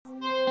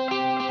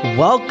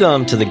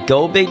Welcome to the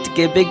Go Big to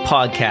Give Big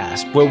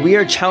podcast, where we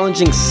are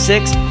challenging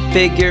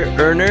six-figure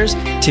earners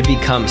to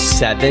become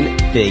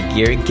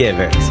seven-figure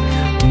givers.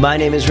 My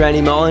name is Randy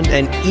Mullen,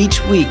 and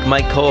each week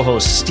my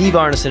co-host Steve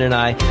Arneson and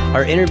I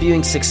are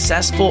interviewing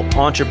successful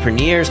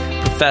entrepreneurs,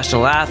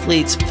 professional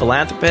athletes,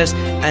 philanthropists,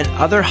 and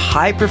other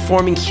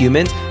high-performing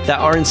humans that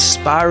are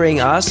inspiring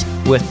us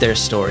with their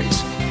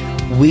stories.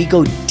 We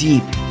go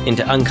deep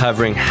into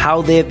uncovering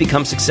how they have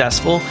become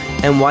successful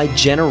and why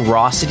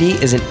generosity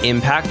is an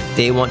impact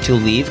they want to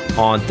leave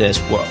on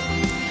this world.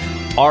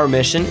 Our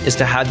mission is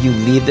to have you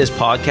leave this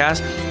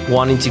podcast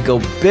wanting to go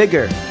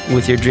bigger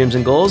with your dreams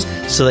and goals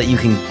so that you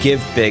can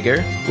give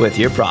bigger with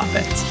your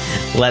profits.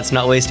 Let's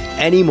not waste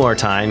any more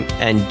time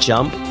and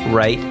jump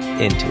right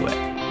into it.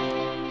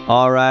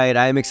 All right,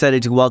 I'm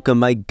excited to welcome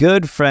my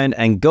good friend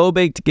and Go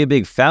Big to Give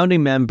Big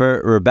founding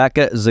member,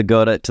 Rebecca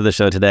Psigoda, to the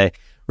show today.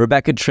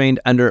 Rebecca trained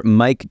under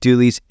Mike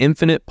Dooley's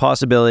Infinite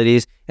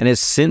Possibilities and has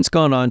since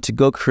gone on to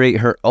go create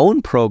her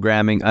own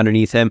programming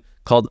underneath him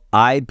called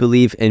I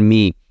Believe in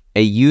Me,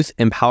 a youth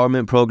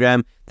empowerment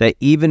program that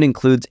even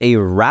includes a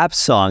rap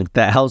song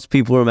that helps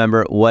people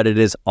remember what it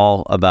is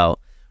all about.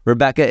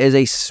 Rebecca is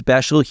a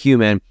special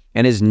human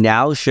and is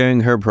now sharing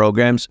her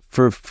programs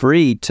for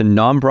free to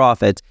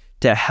nonprofits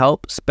to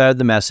help spread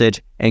the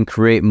message and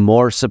create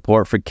more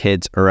support for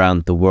kids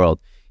around the world.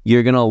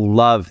 You're going to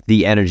love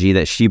the energy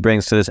that she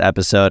brings to this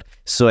episode.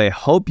 So I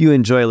hope you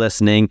enjoy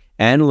listening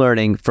and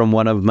learning from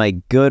one of my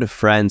good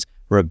friends,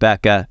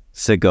 Rebecca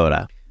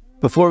Psigoda.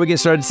 Before we get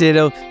started today,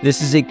 though,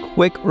 this is a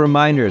quick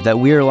reminder that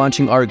we are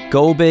launching our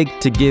Go Big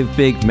to Give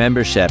Big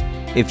membership.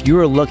 If you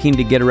are looking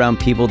to get around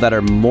people that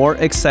are more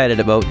excited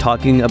about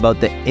talking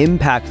about the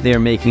impact they're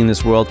making in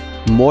this world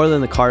more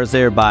than the cars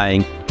they're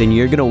buying, then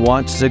you're going to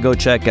want to go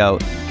check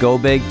out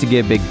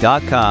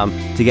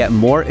gobigtogivebig.com to get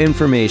more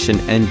information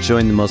and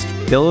join the most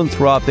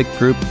philanthropic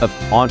group of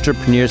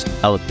entrepreneurs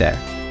out there.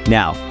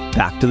 Now,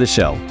 back to the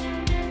show.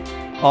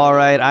 All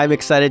right, I'm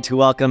excited to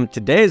welcome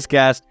today's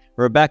guest,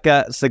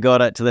 Rebecca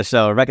Psigoda, to the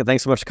show. Rebecca,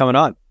 thanks so much for coming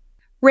on.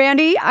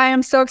 Randy, I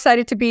am so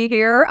excited to be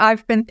here.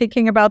 I've been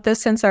thinking about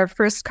this since our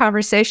first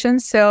conversation,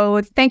 so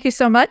thank you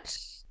so much.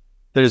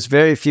 There's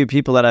very few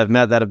people that I've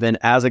met that have been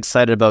as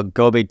excited about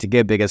Go Big to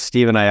Give Big as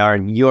Steve and I are,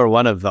 and you're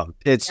one of them.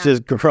 It's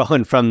just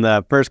grown from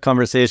the first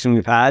conversation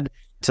we've had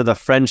to the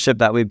friendship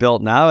that we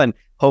built now, and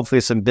hopefully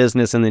some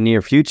business in the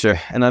near future.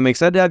 And I'm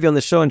excited to have you on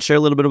the show and share a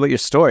little bit about your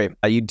story.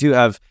 You do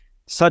have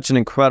such an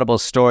incredible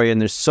story,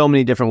 and there's so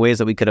many different ways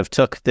that we could have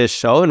took this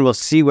show, and we'll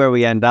see where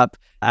we end up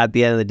at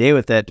the end of the day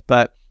with it.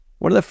 But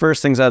one of the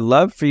first things I'd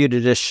love for you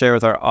to just share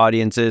with our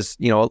audience is,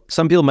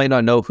 some people might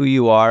not know who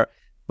you are,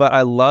 but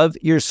I love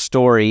your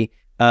story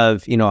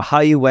of, how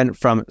you went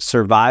from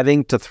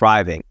surviving to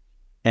thriving.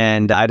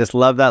 And I just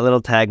love that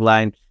little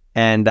tagline.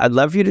 And I'd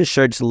love for you to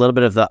share just a little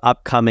bit of the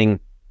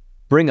upcoming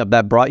bring up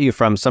that brought you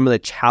from some of the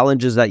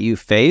challenges that you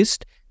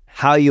faced,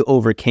 how you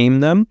overcame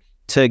them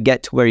to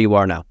get to where you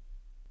are now.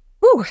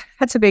 Ooh,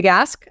 that's a big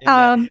ask.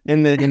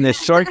 In the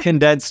short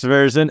condensed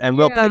version, and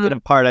we'll pick it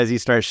apart as you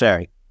start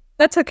sharing.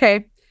 That's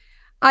okay.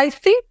 I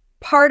think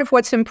part of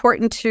what's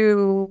important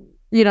to,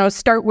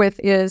 start with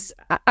is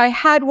I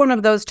had one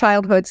of those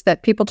childhoods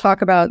that people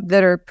talk about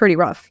that are pretty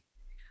rough.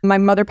 My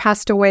mother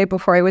passed away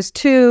before I was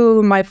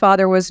 2. My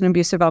father was an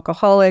abusive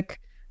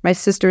alcoholic. My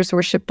sisters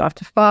were shipped off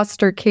to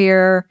foster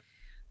care.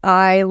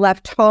 I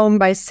left home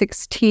by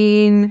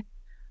 16.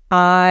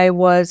 I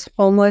was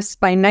homeless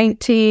by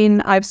 19.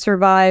 I've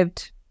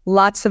survived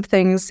lots of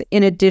things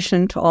in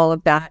addition to all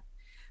of that.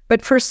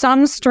 But for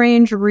some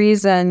strange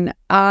reason,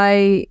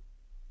 I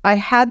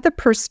had the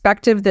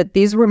perspective that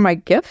these were my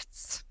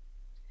gifts.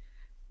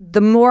 The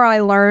more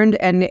I learned,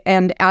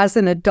 and as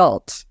an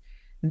adult,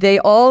 they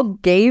all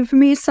gave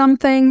me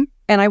something,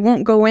 and I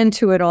won't go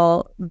into it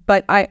all,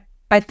 but I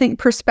think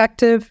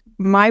perspective,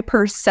 my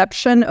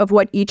perception of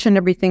what each and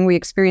everything we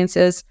experience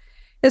is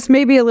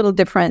maybe a little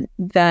different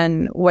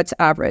than what's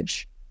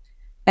average.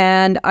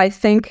 And I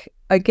think,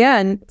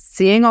 again,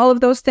 seeing all of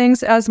those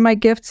things as my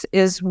gifts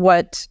is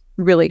what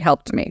really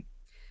helped me.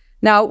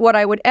 Now, what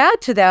I would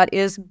add to that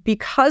is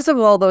because of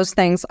all those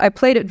things, I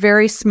played it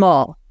very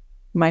small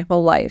my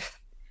whole life.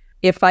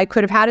 If I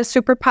could have had a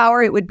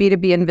superpower, it would be to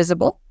be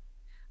invisible.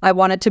 I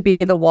wanted to be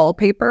the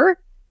wallpaper.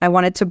 I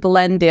wanted to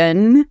blend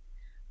in.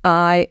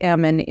 I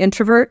am an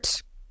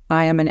introvert.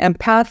 I am an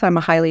empath. I'm a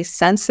highly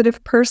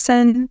sensitive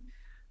person.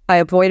 I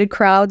avoided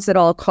crowds at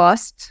all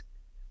costs.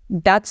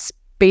 That's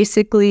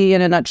basically,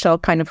 in a nutshell,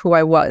 kind of who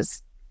I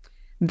was.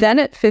 Then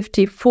at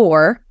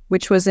 54,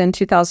 which was in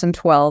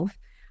 2012,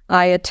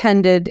 I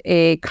attended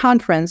a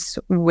conference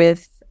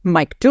with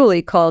Mike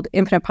Dooley called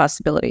Infinite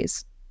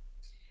Possibilities.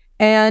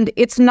 And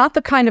it's not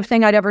the kind of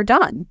thing I'd ever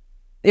done.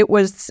 It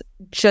was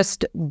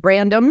just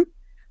random,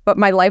 but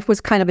my life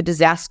was kind of a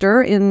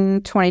disaster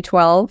in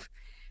 2012.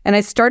 And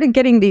I started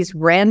getting these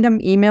random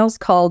emails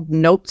called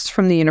notes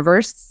from the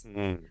universe.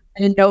 I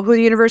didn't know who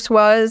the universe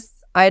was.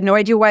 I had no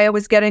idea why I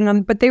was getting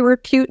them, but they were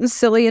cute and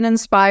silly and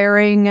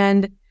inspiring.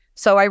 And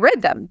so I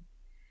read them.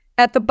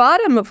 At the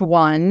bottom of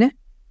one,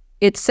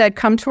 it said,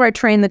 "Come to our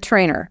Train the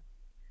Trainer."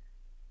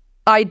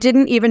 I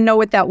didn't even know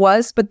what that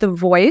was, but the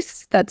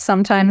voice that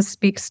sometimes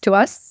speaks to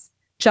us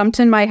jumped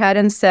in my head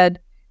and said,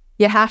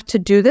 you have to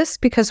do this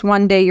because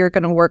one day you're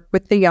going to work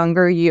with the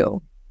younger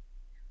you.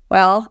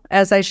 Well,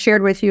 as I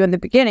shared with you in the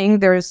beginning,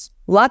 there's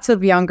lots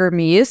of younger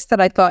me's that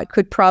I thought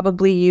could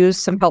probably use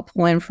some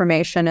helpful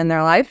information in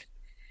their life.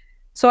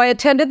 So I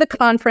attended the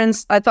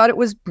conference. I thought it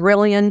was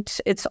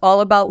brilliant. It's all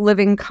about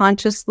living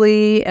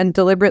consciously and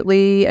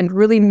deliberately and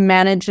really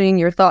managing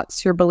your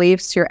thoughts, your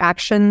beliefs, your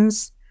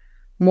actions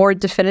more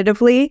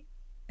definitively,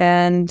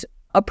 and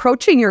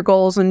approaching your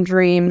goals and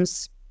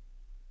dreams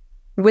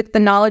with the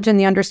knowledge and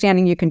the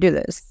understanding you can do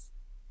this.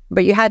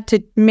 But you had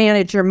to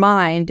manage your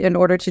mind in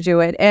order to do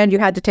it, and you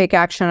had to take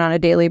action on a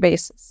daily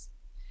basis.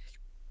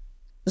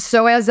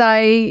 So as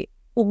I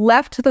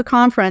left the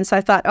conference,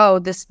 I thought, oh,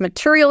 this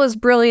material is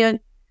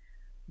brilliant,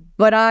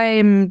 but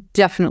I'm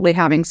definitely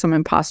having some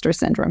imposter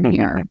syndrome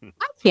here.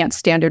 I can't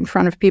stand in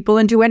front of people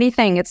and do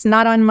anything. It's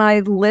not on my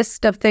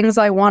list of things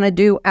I want to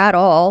do at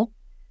all.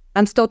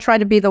 I'm still trying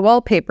to be the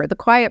wallpaper, the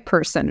quiet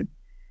person.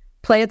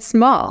 Play it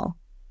small.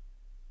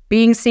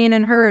 Being seen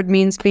and heard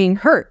means being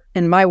hurt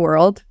in my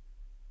world.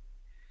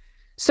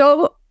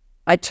 So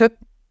I took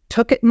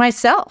it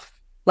myself.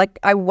 Like,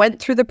 I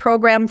went through the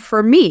program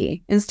for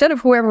me. Instead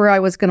of whoever I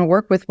was going to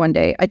work with one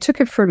day, I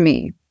took it for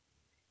me.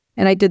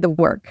 And I did the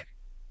work.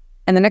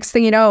 And the next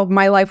thing you know,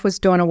 my life was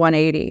doing a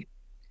 180.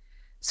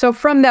 So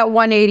from that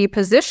 180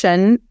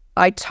 position,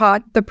 I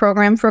taught the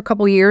program for a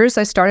couple of years.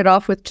 I started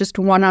off with just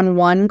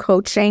one-on-one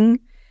coaching.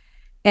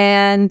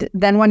 And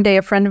then one day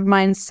a friend of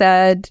mine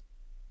said,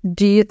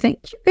 do you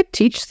think you could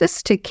teach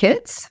this to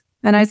kids?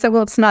 And I said,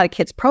 well, it's not a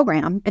kids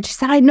program. And she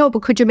said, I know,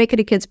 but could you make it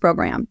a kids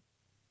program?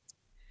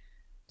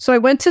 So I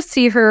went to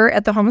see her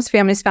at the Homeless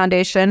Families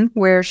Foundation,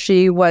 where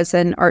she was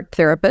an art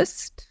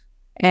therapist,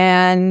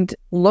 and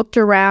looked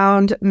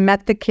around,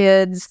 met the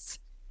kids.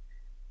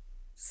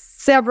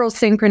 Several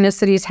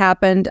synchronicities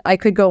happened. I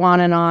could go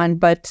on,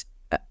 but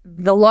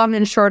the long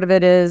and short of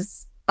it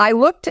is I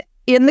looked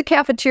in the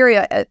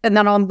cafeteria, and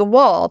then on the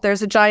wall,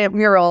 there's a giant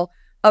mural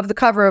of the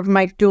cover of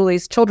Mike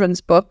Dooley's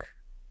children's book.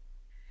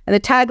 And the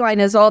tagline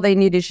is, all they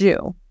need is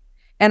you.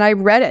 And I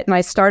read it and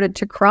I started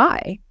to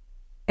cry.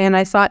 And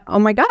I thought, oh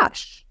my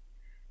gosh,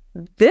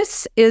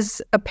 this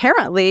is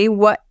apparently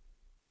what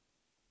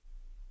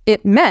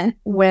it meant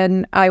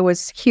when I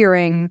was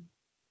hearing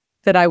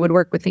that I would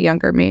work with the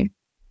younger me.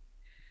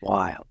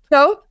 Wild.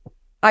 So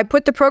I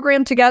put the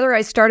program together.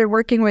 I started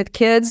working with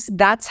kids.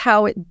 That's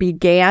how it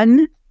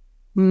began.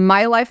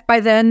 My life by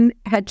then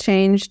had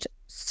changed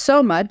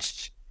so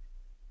much.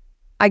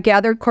 I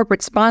gathered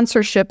corporate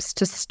sponsorships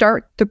to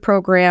start the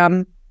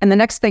program. And the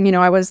next thing you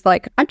know, I was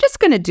like, I'm just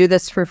going to do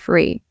this for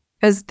free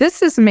because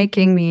this is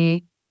making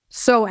me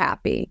so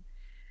happy.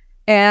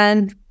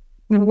 And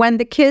when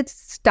the kids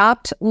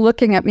stopped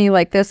looking at me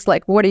like this,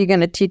 like, what are you going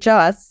to teach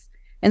us?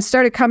 And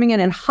started coming in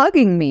and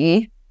hugging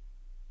me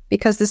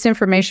because this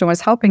information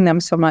was helping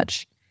them so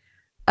much,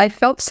 I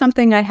felt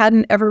something I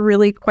hadn't ever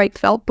really quite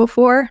felt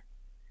before.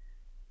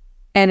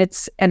 And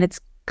it's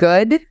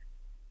good.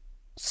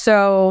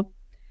 So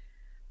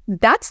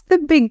that's the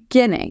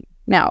beginning.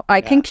 Now I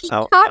can keep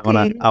talking.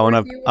 I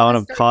want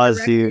to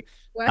pause you.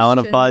 I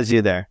want to pause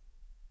you there.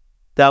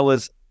 That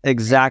was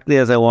exactly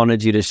as I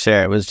wanted you to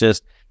share. It was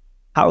just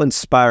how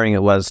inspiring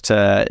it was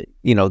to,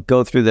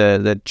 go through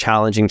the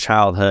challenging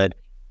childhood,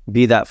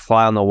 be that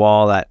fly on the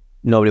wall that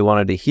nobody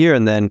wanted to hear.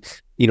 And then,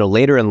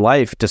 later in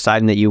life,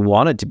 deciding that you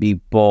wanted to be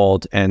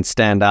bold and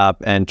stand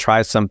up and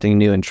try something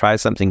new and try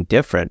something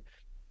different.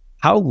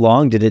 How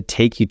long did it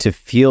take you to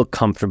feel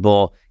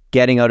comfortable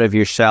getting out of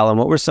your shell? And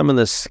what were some of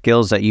the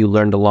skills that you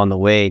learned along the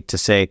way to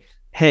say,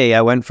 hey,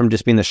 I went from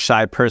just being the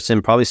shy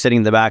person, probably sitting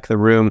in the back of the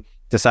room,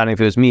 deciding if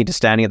it was me, to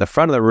standing at the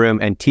front of the room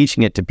and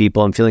teaching it to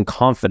people and feeling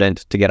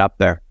confident to get up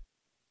there?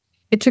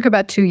 It took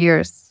about 2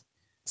 years.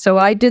 So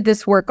I did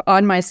this work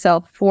on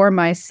myself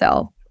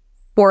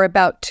for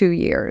about 2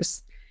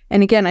 years.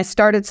 And again, I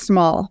started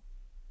small.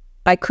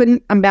 I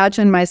couldn't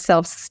imagine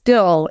myself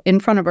still in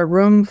front of a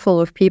room full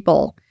of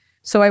people.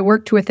 So I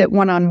worked with it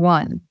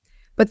one-on-one.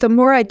 But the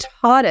more I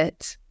taught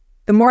it,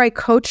 the more I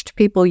coached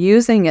people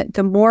using it,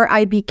 the more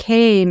I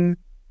became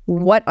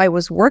what I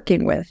was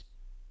working with.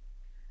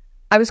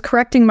 I was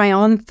correcting my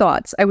own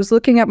thoughts. I was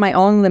looking at my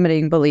own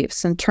limiting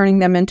beliefs and turning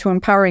them into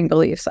empowering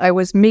beliefs. I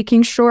was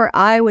making sure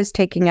I was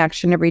taking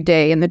action every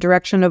day in the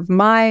direction of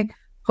my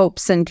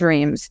hopes and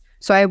dreams.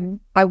 So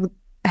I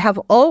have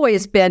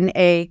always been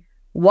a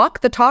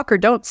walk the talk or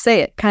don't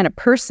say it kind of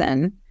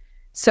person.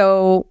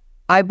 So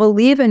I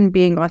believe in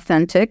being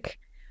authentic.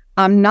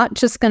 I'm not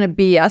just going to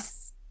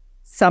BS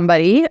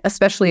somebody,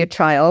 especially a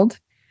child.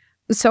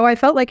 So I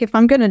felt like if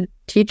I'm going to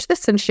teach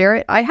this and share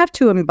it, I have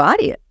to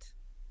embody it.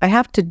 I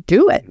have to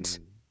do it.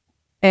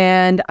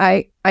 And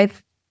I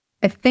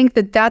think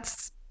that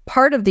that's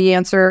part of the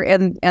answer.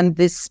 And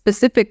this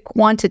specific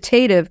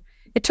quantitative,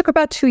 it took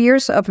about 2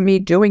 years of me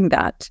doing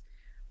that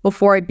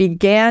before I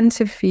began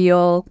to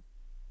feel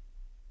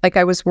like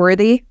I was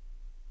worthy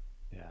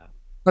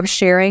of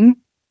sharing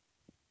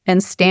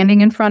and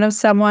standing in front of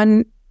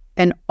someone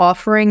and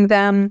offering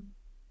them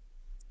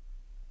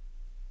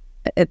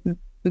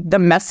the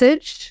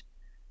message.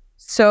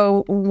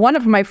 So one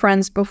of my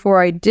friends,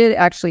 before I did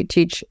actually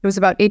teach, it was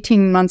about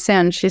 18 months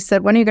in, she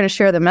said, when are you going to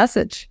share the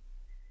message?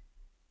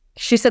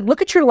 She said,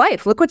 look at your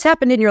life. Look what's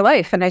happened in your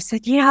life. And I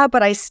said, yeah,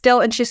 but I still,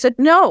 and she said,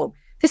 no,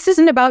 this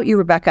isn't about you,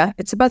 Rebecca.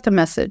 It's about the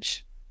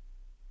message.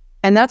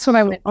 And that's when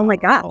I went, oh my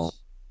gosh,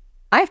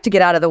 I have to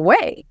get out of the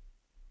way.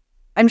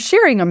 I'm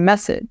sharing a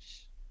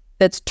message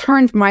that's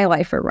turned my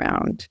life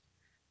around.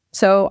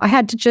 So I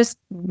had to just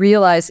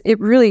realize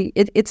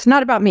it's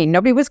not about me.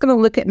 Nobody was going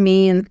to look at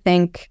me and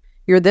think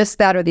you're this,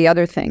 that, or the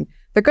other thing.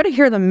 They're going to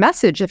hear the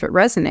message if it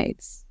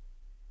resonates.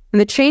 And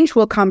the change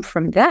will come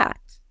from that.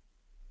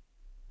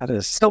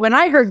 So when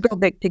I heard Go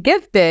Big to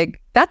Give Big,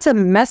 that's a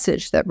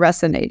message that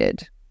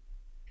resonated.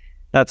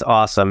 That's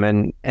awesome.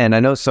 And I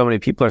know so many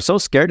people are so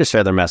scared to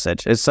share their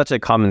message. It's such a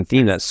common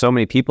theme that so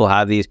many people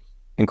have these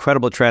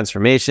incredible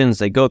transformations.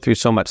 They go through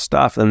so much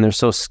stuff and they're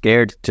so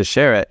scared to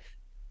share it.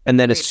 And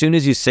then as soon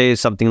as you say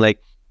something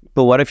like,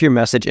 but what if your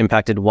message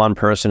impacted one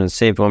person and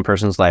saved one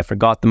person's life or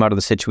got them out of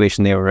the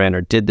situation they were in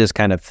or did this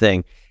kind of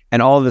thing?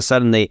 And all of a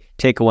sudden they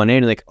take one in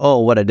and like, oh,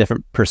 what a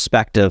different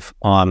perspective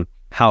on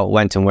how it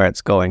went and where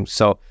it's going.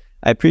 So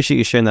I appreciate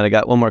you sharing that. I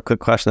got one more quick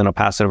question, then I'll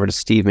pass it over to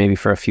Steve maybe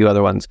for a few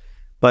other ones.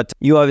 But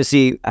you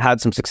obviously had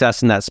some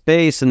success in that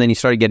space and then you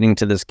started getting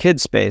into this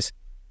kids space.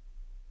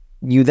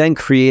 You then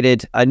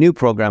created a new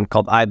program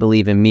called I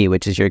Believe in Me,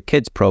 which is your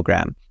kids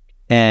program.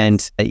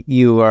 And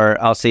you are,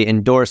 I'll say,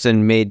 endorsed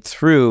and made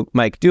through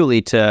Mike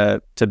Dooley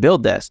to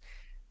build this.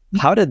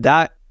 How did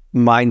that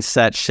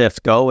mindset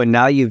shift go? And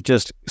now you've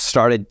just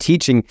started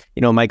teaching,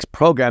 Mike's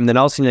program. Then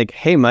all of a sudden you're like,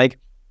 hey, Mike,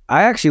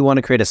 I actually want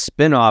to create a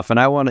spinoff and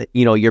I want to,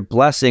 your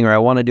blessing, or I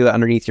want to do it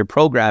underneath your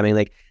programming.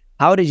 Like,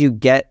 how did you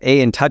get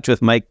in touch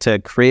with Mike to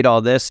create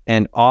all this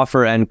and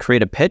offer and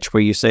create a pitch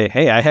where you say,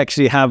 hey, I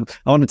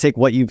want to take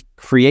what you've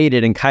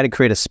created and kind of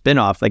create a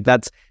spinoff? Like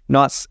that's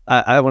not,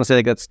 I want to say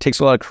like that takes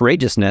a lot of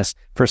courageousness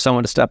for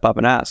someone to step up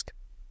and ask.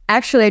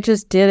 Actually, I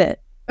just did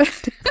it.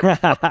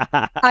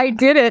 I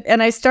did it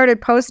and I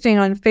started posting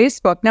on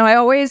Facebook. Now, I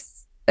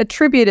always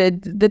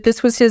attributed that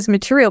this was his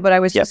material, but I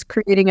was just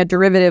creating a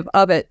derivative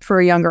of it for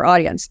a younger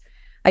audience.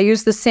 I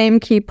used the same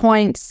key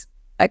points.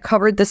 I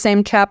covered the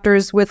same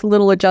chapters with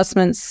little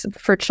adjustments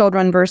for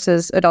children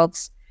versus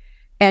adults.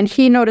 And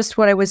he noticed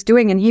what I was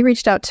doing and he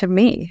reached out to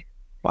me.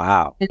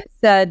 Wow. And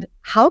said,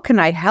 how can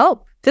I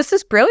help? This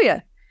is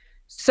brilliant.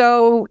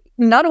 So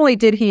not only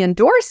did he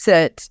endorse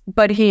it,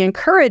 but he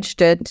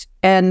encouraged it.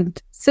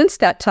 And since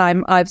that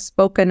time, I've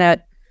spoken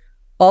at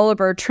all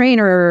of our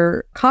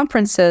trainer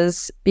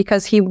conferences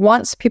because he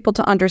wants people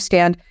to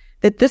understand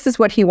that this is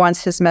what he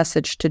wants his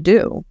message to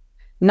do.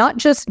 Not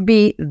just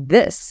be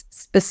this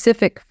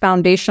specific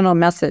foundational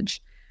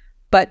message,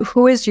 but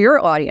who is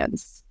your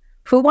audience?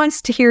 Who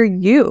wants to hear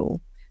you?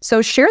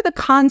 So share the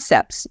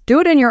concepts, do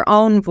it in your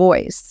own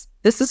voice.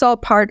 This is all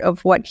part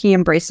of what he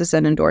embraces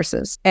and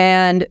endorses.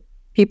 And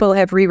people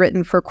have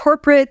rewritten for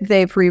corporate,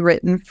 they've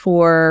rewritten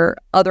for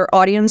other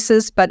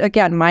audiences. But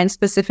again, mine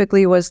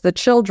specifically was the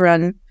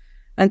children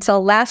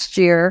until last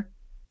year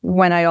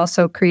when I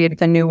also created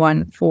the new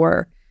one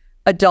for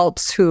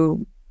adults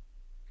who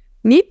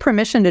need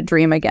permission to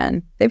dream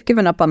again. They've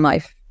given up on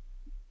life.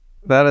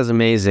 That is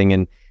amazing.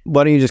 And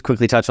why don't you just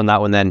quickly touch on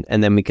that one then,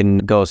 and then we can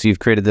go. So you've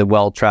created the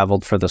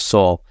Well-Traveled for the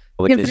Soul,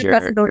 which is your...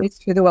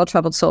 through the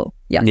Well-Traveled Soul.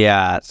 Yes.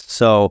 Yeah.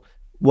 So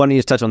why don't you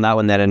just touch on that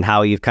one then and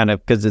how you've kind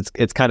of, because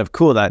it's kind of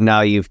cool that now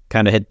you've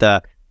kind of hit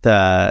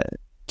the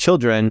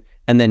children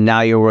and then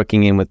now you're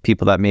working in with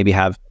people that maybe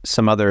have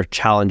some other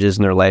challenges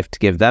in their life to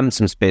give them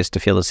some space to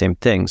feel the same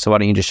thing. So why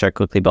don't you just share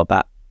quickly about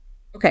that?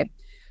 Okay.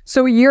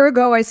 So a year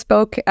ago, I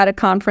spoke at a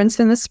conference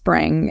in the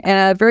spring,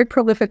 and a very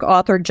prolific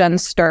author, Jen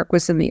Stark,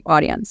 was in the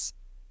audience.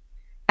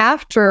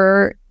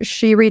 After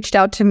she reached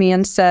out to me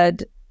and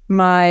said,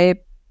 my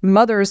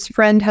mother's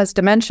friend has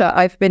dementia.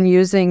 I've been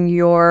using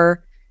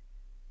your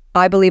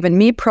I Believe in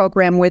Me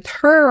program with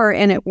her,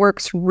 and it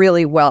works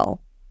really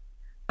well.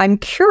 I'm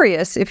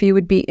curious if you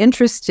would be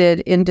interested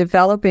in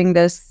developing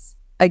this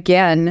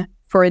again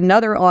for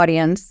another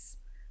audience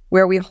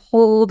where we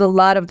hold a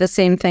lot of the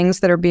same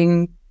things that are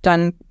being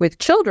done with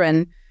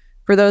children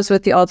for those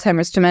with the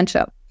Alzheimer's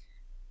dementia.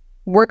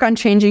 Work on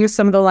changing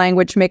some of the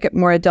language, make it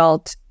more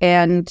adult.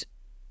 And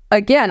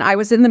again, I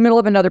was in the middle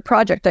of another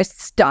project. I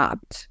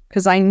stopped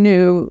because I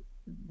knew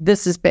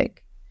this is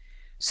big.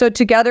 So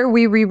together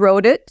we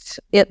rewrote it.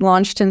 It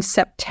launched in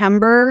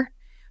September,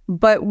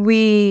 but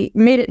we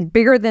made it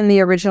bigger than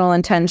the original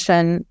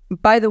intention.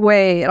 By the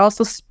way, it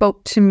also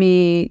spoke to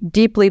me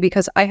deeply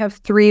because I have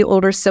 3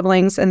 older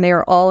siblings and they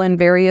are all in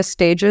various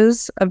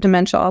stages of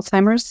dementia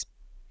Alzheimer's.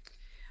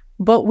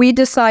 But we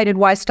decided,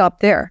 why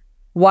stop there?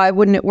 Why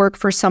wouldn't it work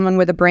for someone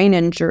with a brain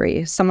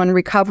injury, someone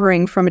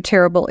recovering from a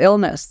terrible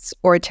illness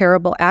or a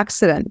terrible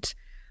accident?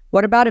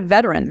 What about a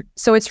veteran?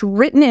 So it's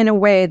written in a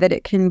way that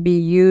it can be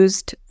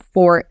used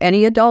for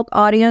any adult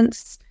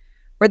audience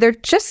where they're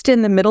just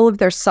in the middle of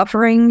their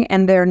suffering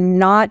and they're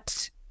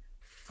not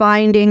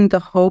finding the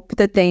hope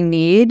that they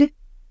need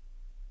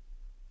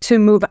to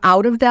move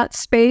out of that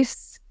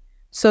space.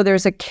 So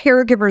there's a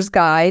caregiver's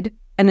guide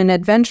and an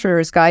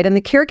adventurer's guide. And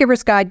the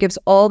caregiver's guide gives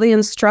all the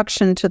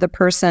instruction to the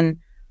person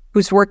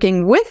who's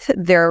working with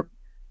their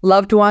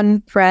loved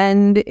one,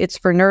 friend. It's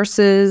for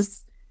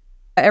nurses.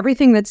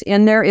 Everything that's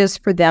in there is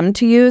for them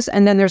to use.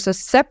 And then there's a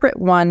separate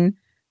one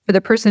for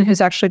the person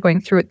who's actually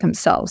going through it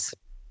themselves.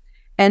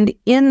 And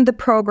in the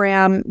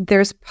program,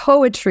 there's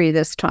poetry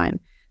this time.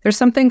 There's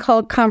something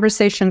called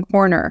Conversation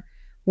Corner,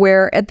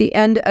 where at the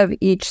end of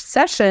each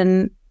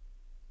session,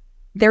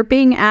 they're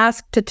being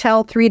asked to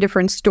tell 3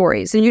 different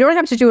stories. And you don't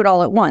have to do it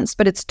all at once,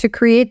 but it's to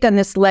create then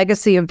this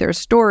legacy of their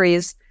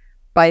stories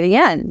by the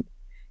end.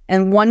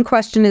 And one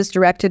question is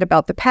directed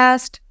about the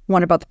past,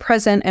 one about the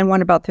present, and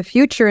one about the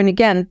future. And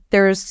again,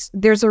 there's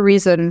a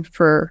reason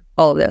for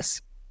all of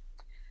this.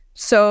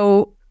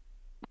 So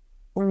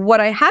what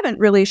I haven't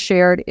really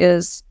shared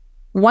is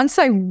once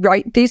I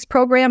write these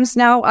programs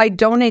now, I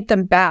donate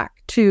them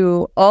back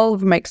to all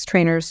of Mike's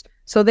trainers.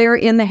 So they're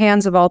in the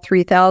hands of all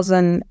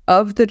 3,000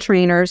 of the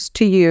trainers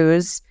to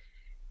use,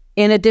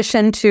 in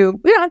addition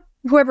to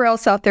whoever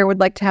else out there would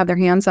like to have their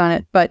hands on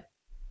it. But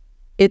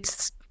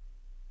it's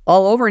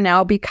all over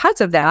now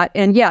because of that.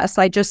 And yes,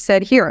 I just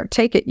said, here,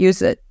 take it,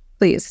 use it,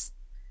 please.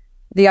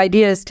 The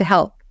idea is to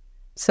help.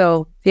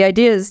 So the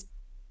idea is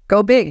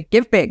go big,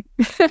 give big.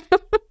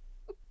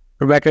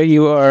 Rebecca,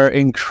 you are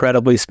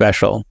incredibly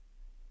special.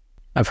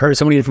 I've heard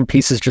so many different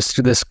pieces just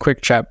through this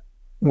quick chat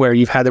where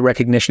you've had the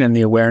recognition and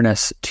the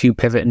awareness to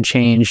pivot and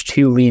change,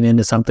 to lean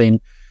into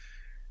something,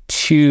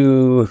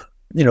 to,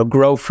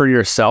 grow for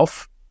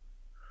yourself.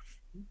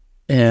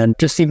 And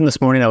just even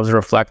this morning, I was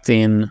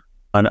reflecting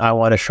on, I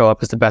want to show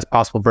up as the best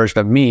possible version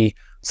of me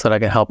so that I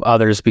can help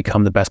others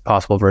become the best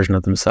possible version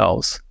of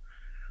themselves.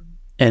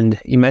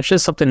 And you mentioned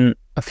something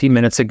a few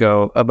minutes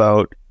ago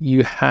about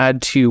you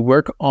had to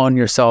work on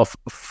yourself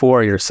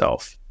for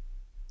yourself.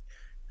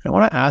 And I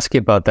want to ask you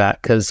about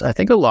that because I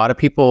think a lot of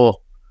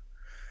people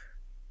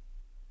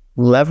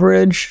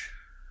leverage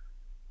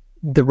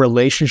the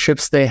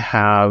relationships they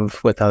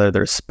have with either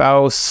their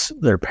spouse,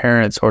 their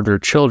parents, or their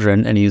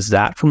children and use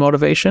that for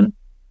motivation.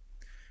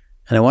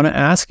 And I want to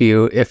ask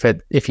you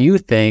if you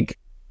think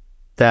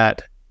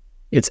that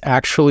it's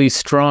actually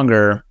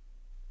stronger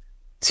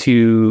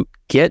to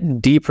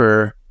get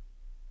deeper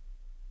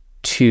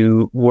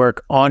to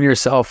work on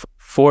yourself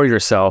for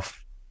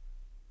yourself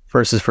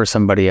versus for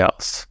somebody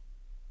else.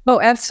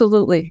 Oh,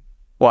 absolutely.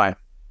 Why?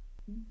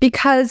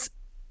 Because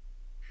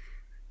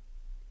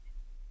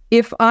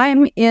if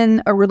I'm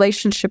in a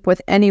relationship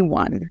with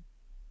anyone,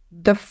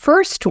 the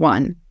first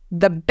one,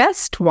 the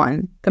best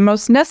one, the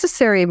most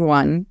necessary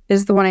one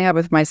is the one I have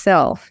with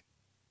myself.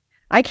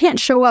 I can't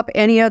show up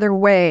any other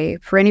way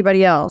for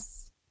anybody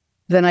else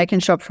than I can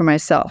show up for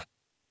myself.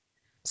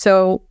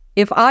 So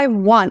if I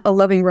want a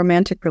loving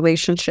romantic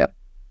relationship,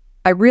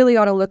 I really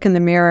ought to look in the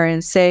mirror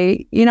and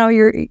say,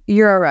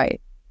 you're all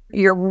right.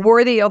 You're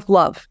worthy of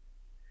love.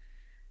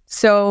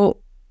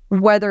 So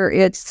whether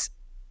it's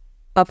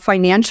a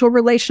financial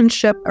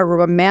relationship, a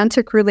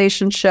romantic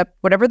relationship,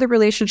 whatever the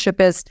relationship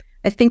is,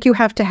 I think you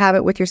have to have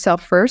it with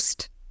yourself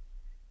first.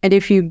 And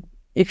if you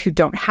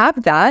don't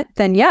have that,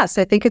 then yes,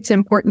 I think it's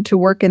important to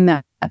work in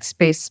that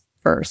space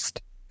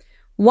first.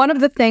 One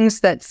of the things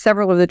that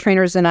several of the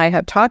trainers and I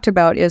have talked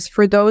about is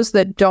for those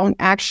that don't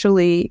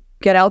actually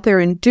get out there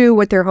and do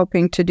what they're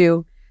hoping to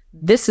do,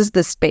 this is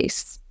the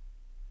space.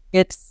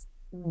 It's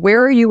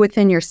where are you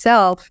within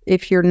yourself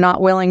if you're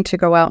not willing to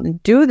go out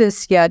and do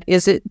this yet?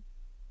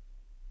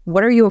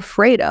 What are you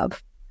afraid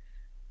of?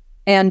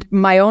 And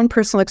my own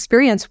personal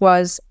experience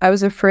was I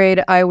was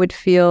afraid I would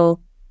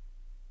feel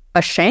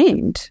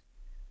ashamed,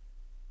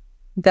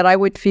 that I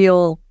would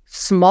feel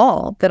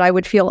small, that I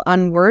would feel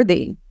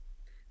unworthy.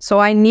 So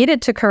I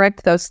needed to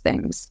correct those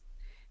things.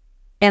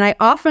 And I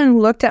often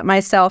looked at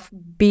myself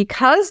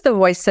because the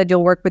voice said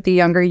you'll work with the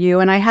younger you,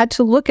 and I had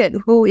to look at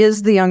who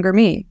is the younger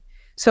me.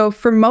 So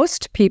for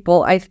most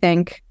people, I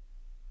think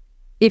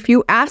if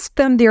you ask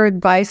them their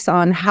advice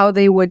on how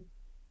they would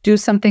do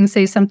something,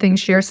 say something,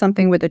 share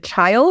something with a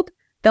child,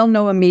 they'll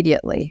know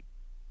immediately.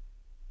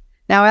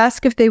 Now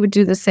ask if they would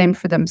do the same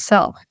for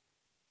themselves.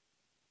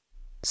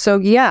 So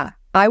yeah,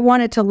 I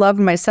wanted to love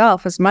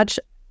myself as much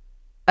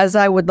as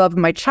I would love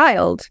my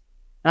child.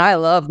 And I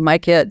love my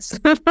kids.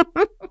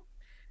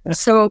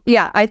 So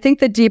yeah, I think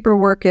the deeper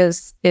work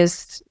is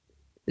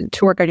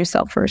to work on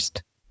yourself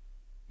first.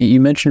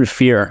 You mentioned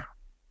fear.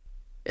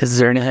 Is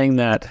there anything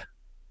that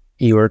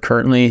you are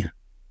currently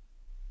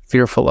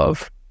fearful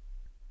of?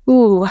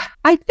 Ooh,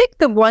 I think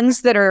the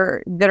ones that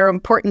are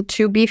important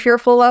to be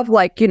fearful of,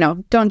 like,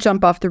 don't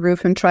jump off the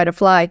roof and try to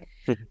fly.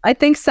 I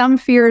think some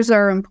fears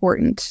are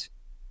important.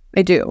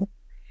 I do.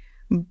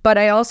 But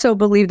I also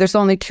believe there's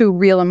only two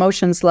real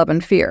emotions, love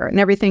and fear, and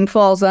everything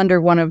falls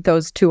under one of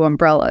those two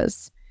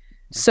umbrellas.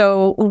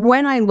 So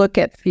when I look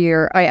at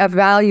fear, I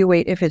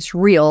evaluate if it's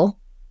real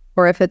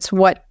or if it's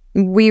what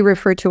we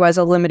refer to as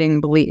a limiting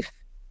belief.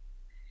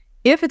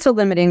 If it's a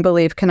limiting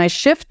belief, can I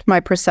shift my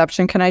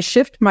perception? Can I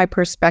shift my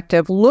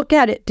perspective, look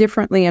at it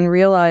differently and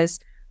realize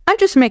I'm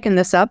just making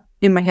this up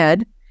in my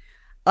head?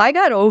 I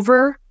got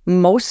over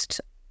most,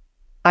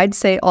 I'd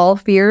say all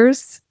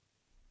fears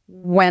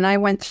when I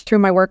went through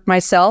my work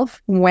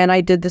myself, when I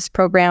did this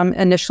program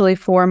initially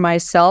for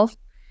myself,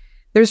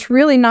 there's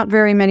really not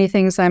very many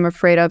things I'm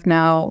afraid of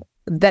now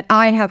that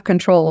I have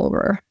control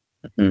over.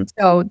 Mm-hmm.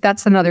 So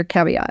that's another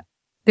caveat.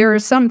 There are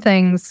some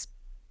things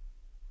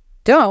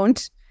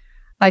don't.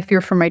 I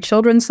fear for my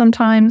children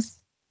sometimes,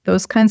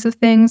 those kinds of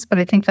things, but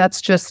I think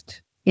that's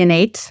just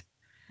innate.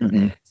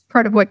 Mm-hmm. It's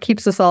part of what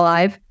keeps us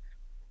alive.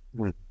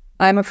 Mm-hmm.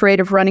 I'm afraid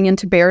of running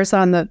into bears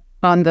on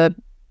the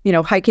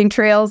hiking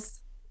trails.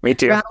 Me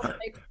too.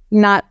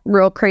 Not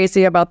real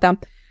crazy about them.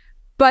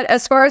 But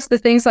as far as the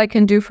things I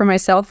can do for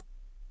myself,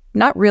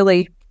 not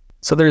really.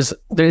 So it's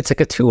like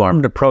a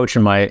two-armed approach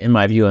in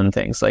my view on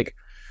things. Like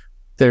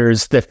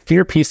there's the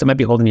fear piece that might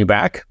be holding you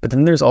back, but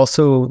then there's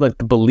also like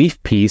the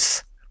belief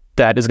piece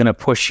that is going to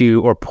push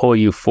you or pull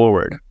you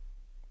forward.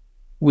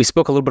 We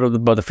spoke a little bit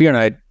about the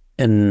fear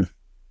and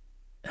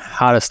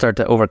how to start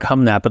to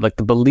overcome that, but like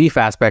the belief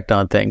aspect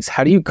on things,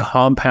 how do you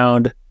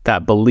compound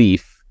that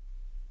belief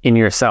in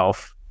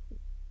yourself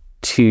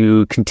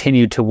to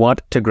continue to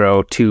want to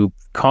grow, to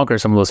conquer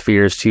some of those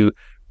fears, to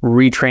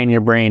retrain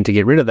your brain to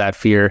get rid of that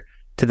fear,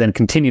 to then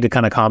continue to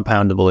kind of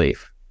compound the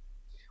belief?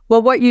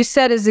 Well, what you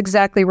said is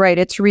exactly right.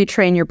 It's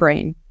retrain your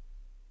brain.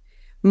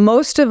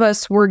 Most of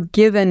us were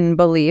given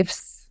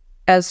beliefs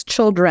as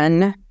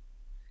children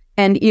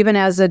and even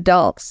as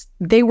adults.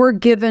 They were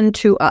given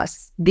to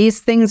us. These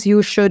things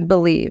you should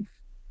believe.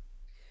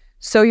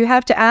 So you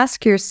have to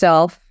ask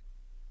yourself,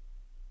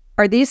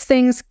 are these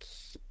things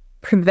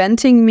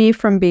preventing me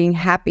from being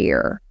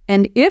happier?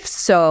 And if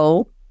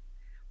so,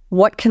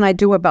 what can I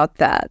do about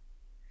that?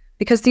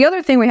 Because the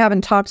other thing we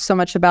haven't talked so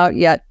much about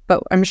yet,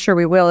 but I'm sure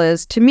we will,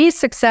 is to me,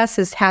 success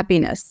is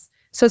happiness.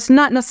 So it's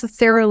not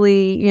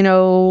necessarily,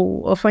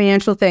 a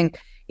financial thing.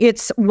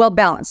 It's well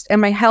balanced.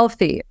 Am I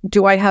healthy?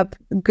 Do I have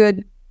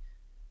good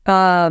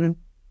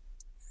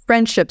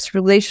friendships,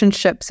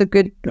 relationships, a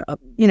good,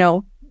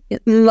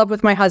 in love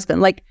with my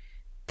husband? Like,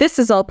 this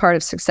is all part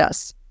of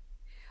success.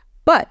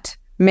 But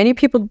many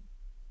people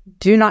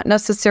do not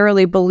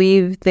necessarily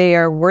believe they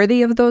are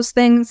worthy of those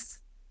things.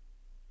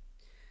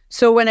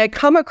 So when I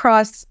come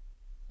across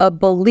a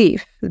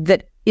belief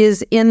that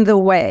is in the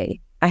way,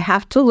 I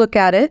have to look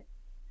at it.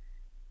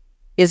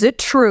 Is it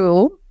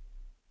true?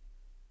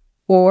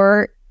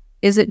 Or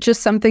is it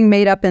just something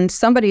made up in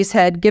somebody's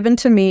head, given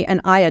to me,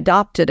 and I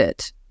adopted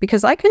it?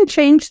 Because I can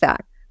change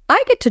that.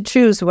 I get to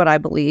choose what I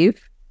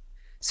believe.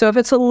 So if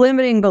it's a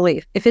limiting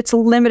belief, if it's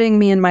limiting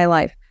me in my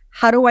life,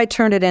 how do I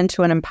turn it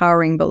into an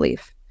empowering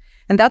belief?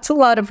 And that's a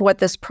lot of what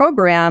this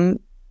program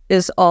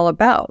is all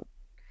about.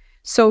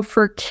 So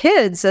for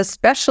kids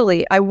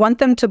especially, I want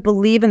them to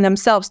believe in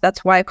themselves.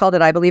 That's why I called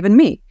it I Believe in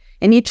Me.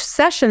 In each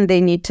session, they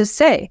need to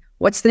say,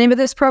 what's the name of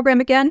this program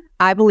again?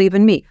 I Believe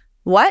in Me.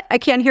 What? I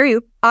can't hear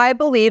you. I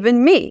believe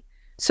in me.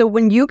 So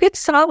when you get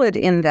solid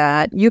in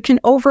that, you can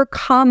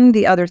overcome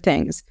the other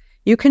things.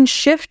 You can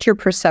shift your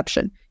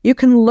perception. You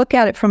can look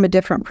at it from a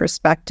different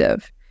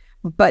perspective.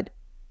 But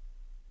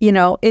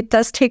it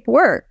does take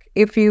work.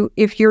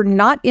 If you're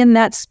not in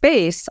that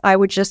space, I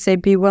would just say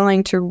be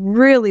willing to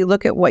really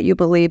look at what you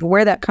believe,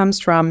 where that comes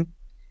from,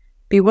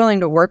 be willing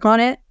to work on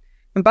it.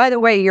 And by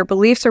the way, your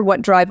beliefs are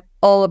what drive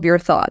all of your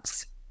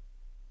thoughts.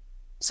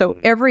 So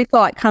every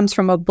thought comes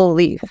from a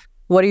belief.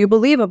 What do you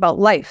believe about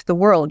life, the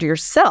world,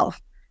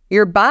 yourself,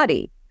 your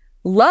body,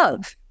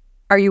 love?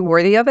 Are you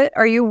worthy of it?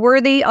 Are you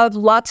worthy of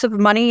lots of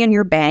money in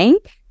your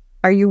bank?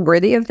 Are you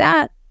worthy of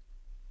that?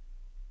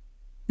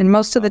 And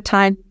most of the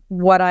time,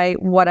 what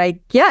I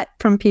get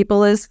from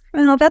people is,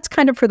 that's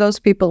kind of for those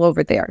people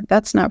over there.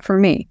 That's not for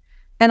me.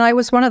 And I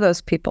was one of those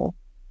people.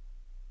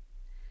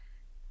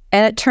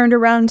 And it turned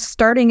around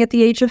starting at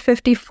the age of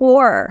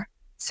 54.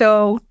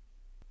 So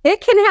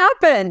it can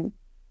happen.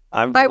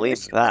 I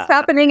believe that. It's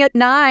happening at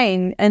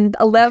 9 and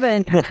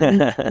 11.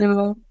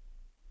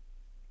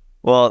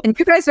 Well, and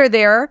you guys are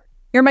there.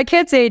 You're my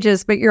kids'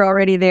 ages, but you're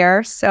already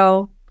there.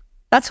 So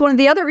that's one of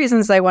the other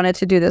reasons I wanted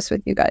to do this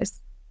with you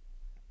guys.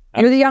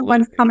 You're the young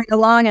ones coming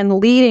along and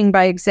leading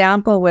by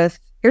example with,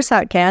 here's how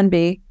it can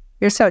be.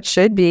 Here's how it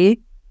should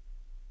be.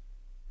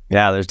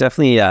 Yeah, there's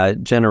definitely a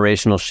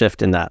generational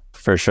shift in that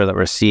for sure that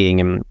we're seeing.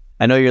 And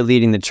I know you're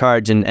leading the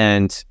charge.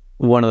 And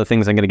one of the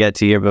things I'm going to get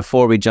to here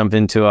before we jump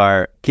into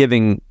our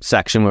giving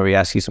section where we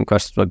ask you some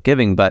questions about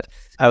giving, but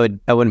I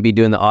wouldn't be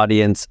doing the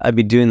audience. I'd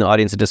be doing the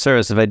audience a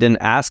disservice if I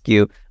didn't ask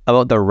you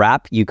about the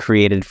rap you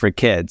created for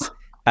kids.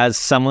 As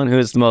someone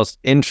who's the most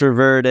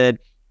introverted,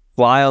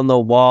 fly on the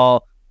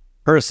wall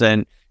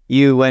person,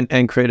 you went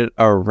and created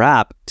a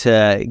rap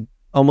to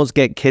almost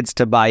get kids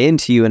to buy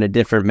into you in a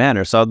different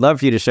manner. So I'd love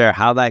for you to share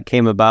how that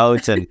came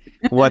about and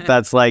what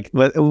that's like,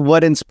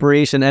 what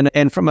inspiration,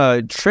 and from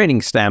a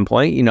training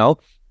standpoint,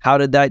 how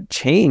did that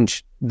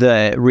change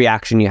the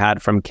reaction you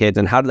had from kids,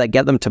 and how did that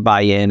get them to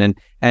buy in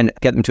and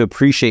get them to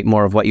appreciate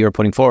more of what you were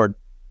putting forward?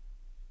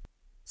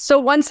 So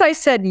once I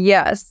said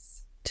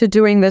yes to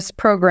doing this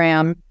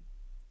program,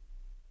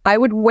 I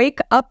would wake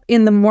up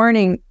in the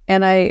morning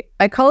and I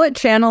call it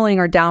channeling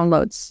or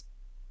downloads.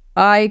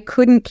 I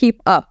couldn't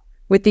keep up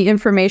with the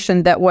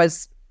information that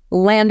was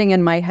landing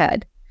in my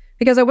head.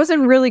 because I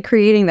wasn't really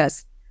creating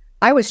this.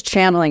 I was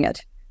channeling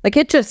it. Like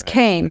it just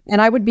came.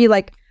 And I would be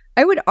like,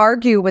 I would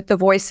argue with the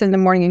voice in the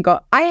morning and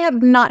go, I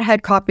have not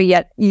had coffee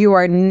yet.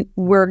 You're going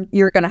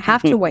to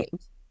have to wait.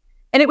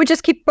 And it would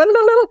just keep,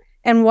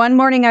 and one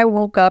morning I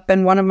woke up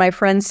and one of my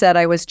friends said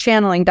I was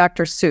channeling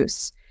Dr.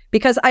 Seuss,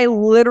 because I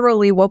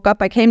literally woke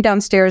up. I came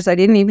downstairs. I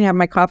didn't even have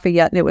my coffee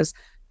yet. And it was,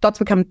 thoughts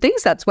become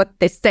things. That's what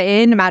they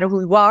say, no matter who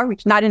you are,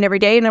 which not in every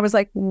day. And I was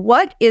like,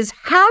 what is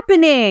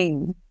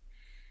happening?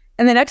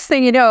 And the next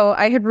thing you know,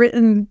 I had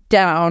written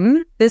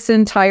down this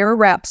entire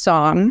rap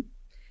song,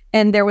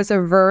 and there was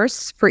a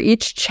verse for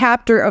each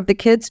chapter of the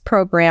kids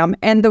program.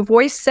 And the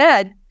voice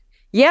said,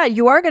 yeah,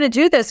 you are going to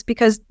do this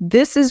because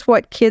this is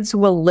what kids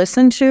will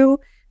listen to.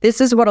 This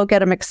is what will get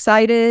them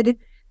excited.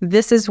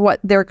 This is what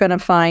they're going to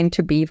find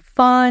to be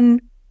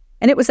fun.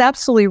 And it was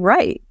absolutely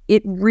right.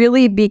 It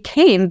really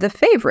became the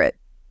favorite.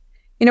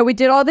 You know, we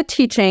did all the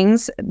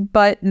teachings,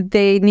 but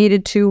they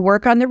needed to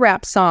work on the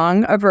rap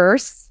song, a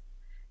verse.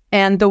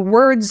 And the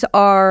words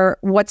are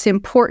what's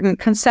important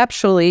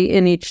conceptually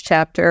in each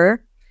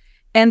chapter.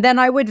 And then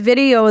I would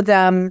video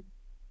them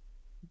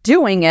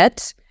doing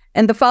it.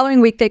 And the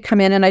following week they'd come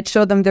in and I'd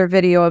show them their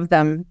video of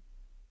them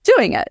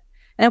doing it.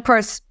 And of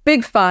course,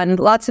 big fun,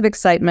 lots of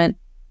excitement.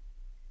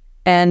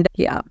 And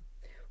yeah,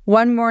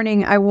 one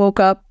morning I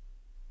woke up.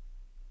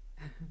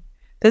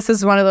 This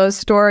is one of those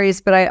stories,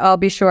 but I'll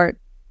be short.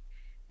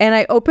 And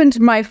I opened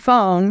my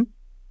phone,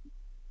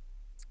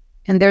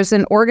 and there's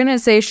an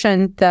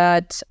organization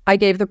that I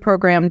gave the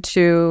program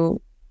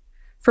to.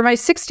 For my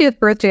 60th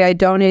birthday, I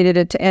donated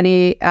it to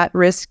any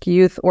at-risk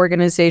youth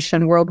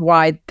organization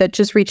worldwide that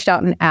just reached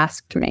out and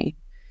asked me.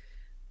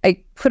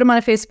 I put them on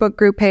a Facebook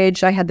group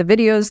page. I had the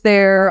videos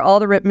there, all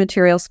the written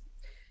materials.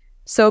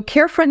 So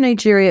Carefront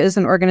Nigeria is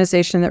an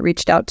organization that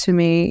reached out to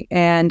me,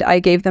 and I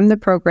gave them the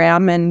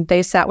program, and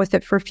they sat with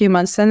it for a few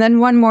months. And then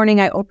one morning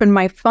I opened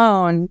my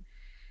phone,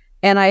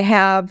 and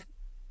I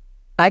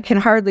can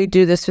hardly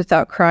do this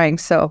without crying,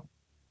 so...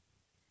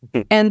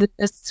 And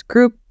this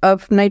group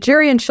of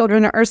Nigerian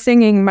children are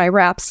singing my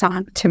rap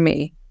song to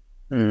me.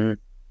 Mm.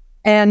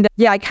 And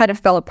yeah, I kind of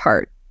fell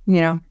apart, you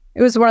know.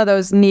 It was one of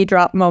those knee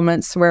drop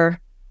moments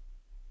where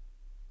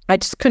I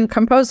just couldn't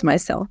compose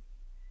myself.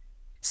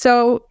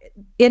 So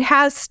it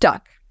has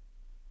stuck.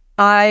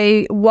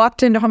 I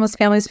walked into Homeless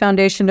Families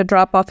Foundation to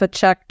drop off a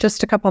check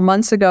just a couple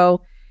months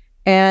ago,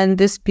 and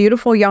this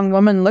beautiful young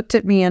woman looked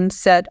at me and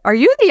said, "Are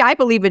you the I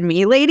Believe in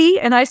Me lady?"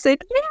 And I said,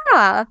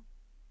 "Yeah."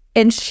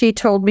 And she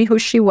told me who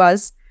she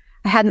was.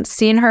 I hadn't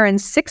seen her in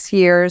 6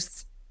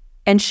 years.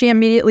 And she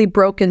immediately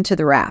broke into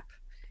the rap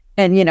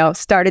and, you know,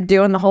 started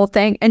doing the whole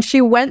thing. And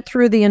she went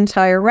through the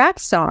entire rap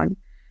song.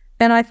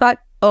 And I thought,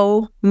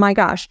 oh my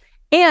gosh.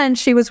 And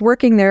she was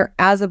working there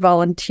as a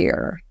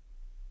volunteer.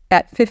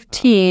 At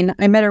 15,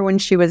 I met her when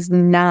she was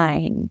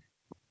 9.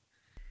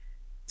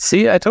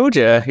 See, I told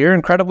you, you're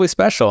incredibly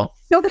special.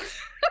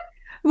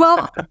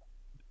 Well,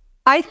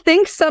 I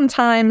think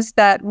sometimes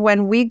that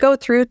when we go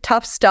through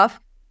tough stuff,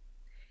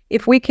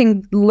 if we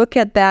can look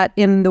at that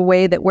in the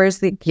way that where's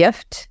the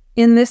gift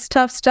in this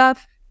tough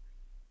stuff,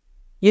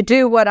 you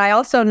do what I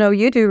also know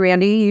you do,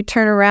 Randy. You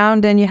turn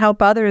around and you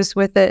help others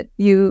with it.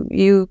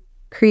 You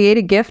create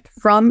a gift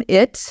from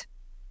it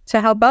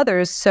to help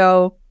others.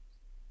 So,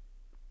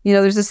 you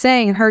know, there's a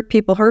saying, hurt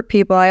people hurt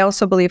people. I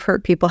also believe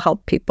hurt people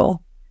help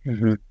people.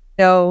 Mm-hmm.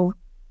 So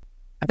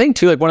I think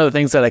too, like one of the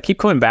things that I keep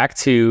coming back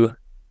to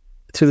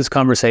this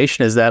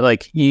conversation is that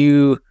like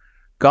you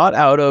got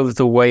out of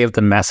the way of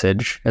the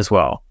message as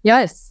well.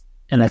 Yes.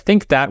 And I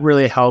think that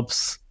really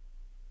helps,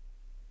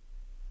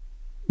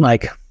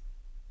 like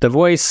the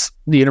voice,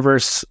 the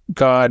universe,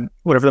 God,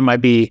 whatever that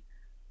might be,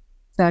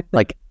 exactly,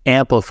 like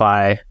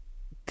amplify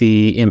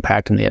the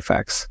impact and the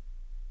effects.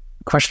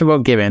 Question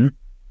about giving.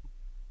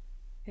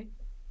 Okay.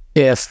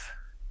 If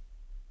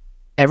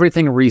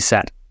everything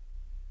reset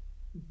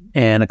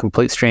and a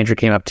complete stranger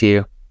came up to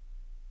you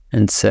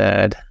and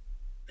said,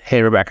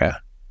 "Hey, Rebecca,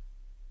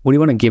 what do you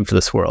want to give to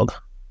this world?"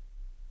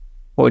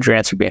 What would your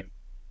answer be?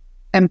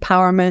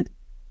 Empowerment.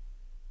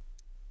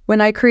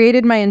 When I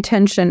created my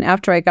intention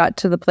after I got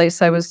to the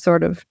place I was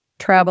sort of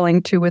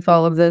traveling to with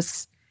all of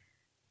this,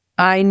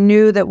 I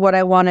knew that what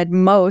I wanted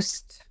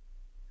most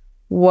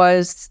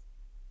was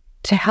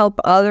to help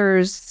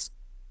others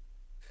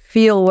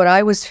feel what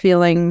I was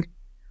feeling,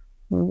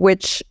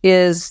 which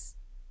is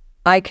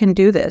I can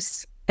do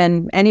this,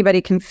 and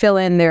anybody can fill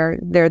in their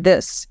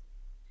this.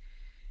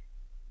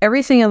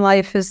 Everything in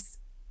life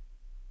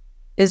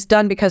is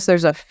done because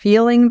there's a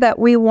feeling that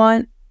we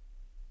want,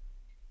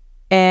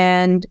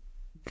 and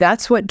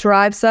that's what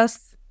drives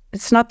us.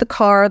 It's not the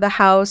car, the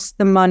house,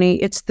 the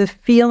money. It's the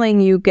feeling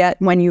you get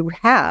when you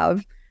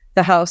have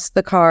the house,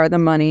 the car, the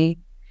money.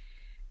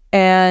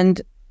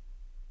 And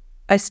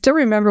I still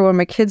remember when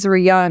my kids were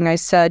young, I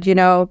said, you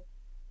know,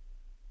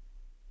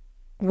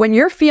 when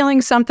you're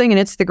feeling something and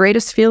it's the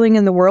greatest feeling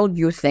in the world,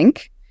 you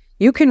think,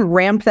 you can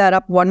ramp that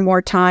up one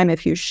more time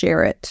if you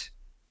share it.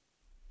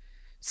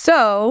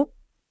 So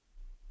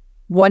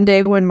one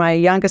day when my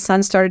youngest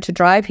son started to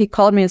drive, he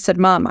called me and said,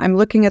 "Mom, I'm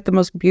looking at the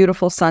most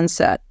beautiful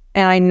sunset."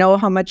 And I know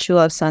how much you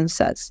love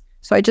sunsets.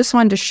 So I just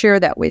wanted to share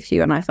that with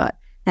you. And I thought,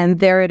 and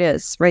there it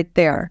is right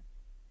there.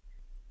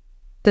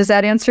 Does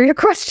that answer your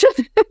question?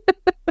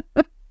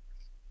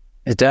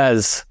 It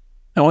does.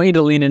 I want you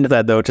to lean into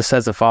that though, just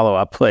as a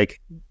follow-up.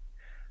 Like,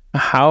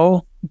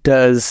 how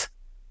does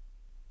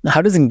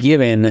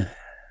giving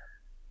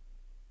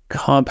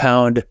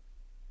compound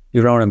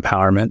your own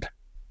empowerment?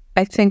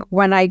 I think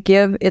when I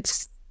give,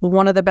 it's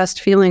one of the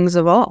best feelings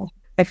of all.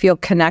 I feel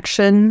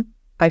connection,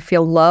 I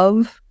feel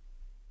love,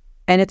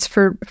 and it's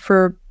for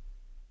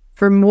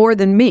more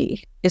than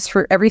me. It's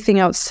for everything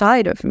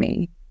outside of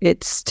me.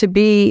 It's to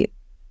be,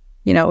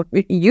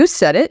 you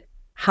said it,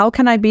 how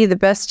can I be the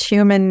best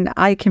human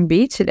I can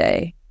be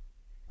today?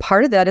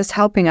 Part of that is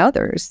helping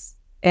others.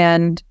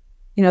 And,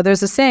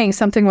 there's a saying,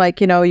 something like,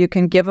 you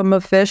can give them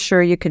a fish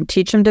or you can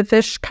teach them to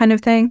fish kind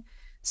of thing.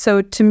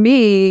 So to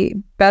me,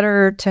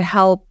 better to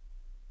help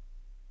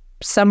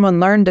someone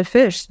learn to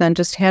fish than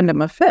just hand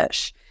them a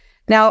fish.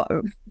 Now,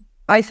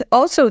 I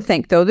also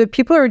think, though, that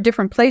people are in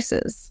different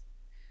places.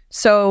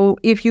 So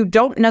if you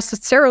don't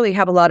necessarily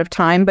have a lot of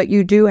time, but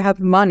you do have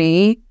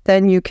money,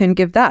 then you can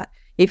give that.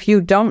 If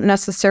you don't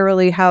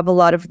necessarily have a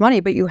lot of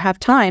money, but you have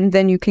time,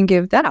 then you can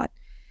give that.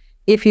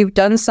 If you've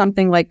done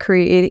something like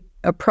create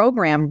a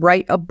program,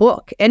 write a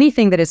book,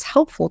 anything that is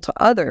helpful to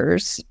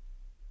others,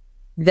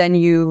 then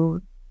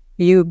you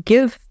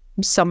give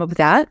some of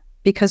that,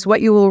 because what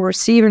you will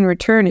receive in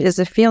return is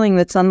a feeling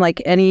that's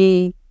unlike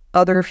any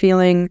other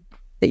feeling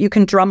that you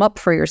can drum up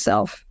for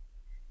yourself.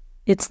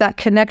 It's that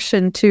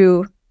connection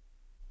to,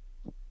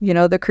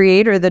 the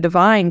creator, the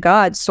divine,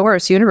 God,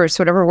 source, universe,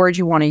 whatever word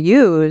you want to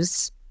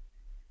use.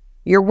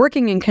 You're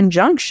working in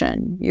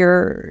conjunction.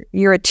 You're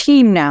a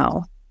team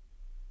now.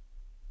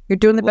 You're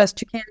doing the best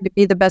you can to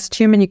be the best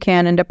human you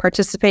can and to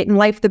participate in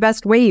life the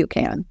best way you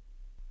can.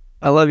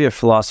 I love your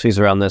philosophies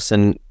around this,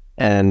 and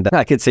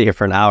I could sit here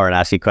for an hour and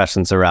ask you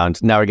questions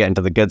around. Now we're getting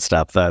to the good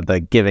stuff,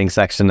 the giving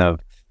section of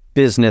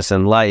business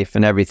and life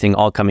and everything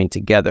all coming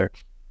together.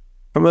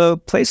 From a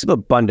place of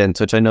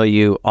abundance, which I know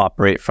you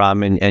operate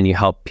from and you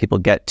help people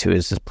get to,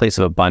 is this place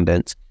of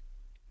abundance.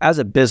 As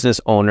a business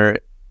owner,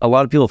 a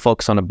lot of people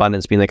focus on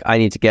abundance being like, I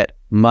need to get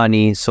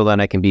money so then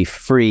I can be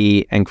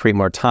free and create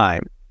more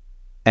time.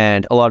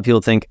 And a lot of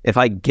people think if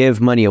I give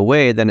money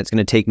away, then it's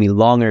going to take me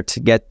longer to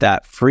get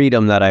that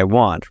freedom that I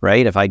want,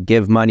 right? If I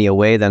give money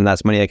away, then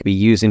that's money I could be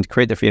using to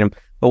create the freedom.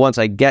 But once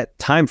I get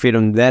time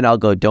freedom, then I'll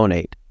go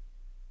donate.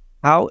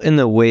 How, in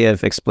the way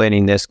of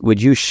explaining this,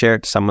 would you share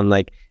it to someone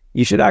like,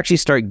 you should actually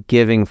start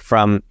giving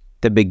from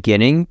the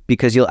beginning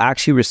because you'll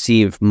actually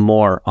receive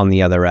more on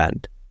the other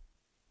end?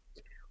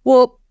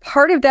 Well,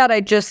 part of that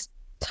I just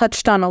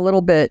touched on a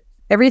little bit.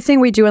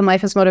 Everything we do in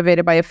life is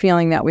motivated by a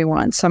feeling that we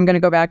want. So I'm going to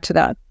go back to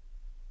that.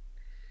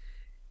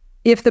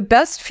 If the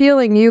best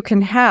feeling you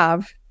can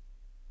have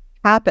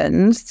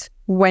happens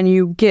when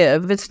you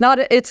give, it's not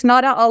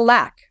a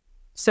lack.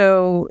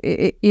 So,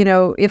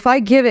 if I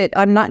give it,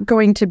 I'm not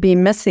going to be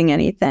missing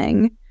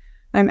anything.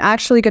 I'm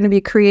actually going to be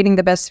creating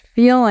the best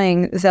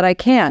feeling that I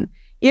can.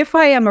 If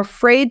I am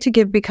afraid to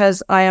give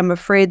because I am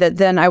afraid that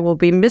then I will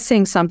be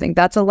missing something,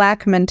 that's a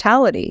lack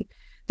mentality.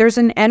 There's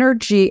an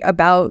energy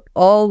about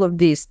all of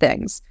these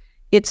things.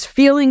 It's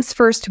feelings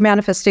first,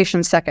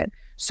 manifestation second.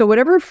 So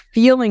whatever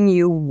feeling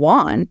you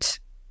want,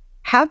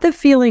 have the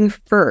feeling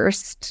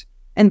first,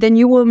 and then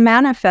you will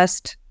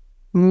manifest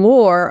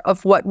more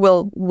of what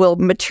will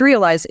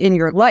materialize in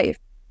your life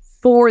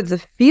for the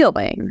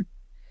feeling.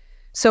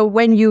 So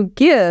when you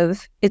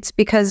give, it's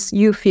because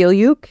you feel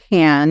you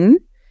can,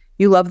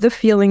 you love the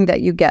feeling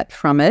that you get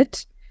from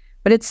it,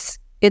 but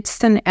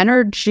it's an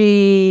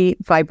energy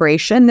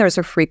vibration. There's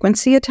a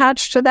frequency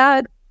attached to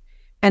that.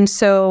 And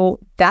so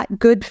that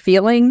good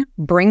feeling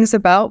brings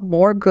about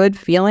more good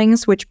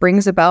feelings, which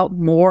brings about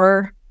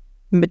more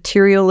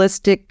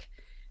materialistic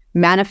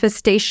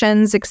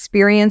manifestations,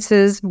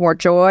 experiences, more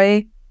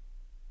joy.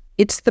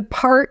 It's the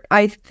part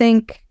I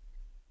think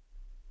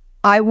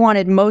I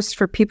wanted most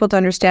for people to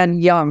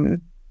understand young,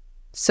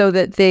 so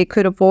that they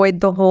could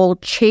avoid the whole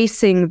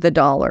chasing the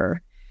dollar.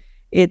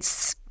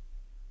 It's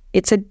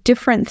a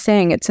different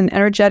thing. It's an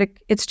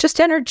energetic, it's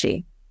just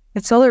energy.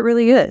 It's all it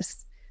really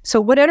is. So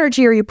what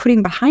energy are you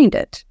putting behind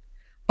it?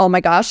 Oh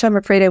my gosh, I'm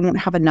afraid I won't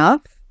have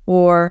enough.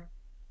 Or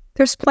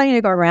there's plenty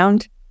to go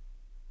around.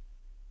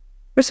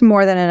 There's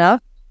more than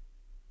enough.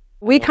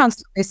 We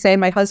constantly say,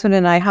 my husband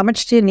and I, how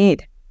much do you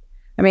need?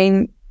 I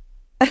mean,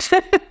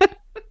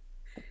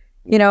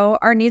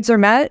 our needs are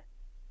met.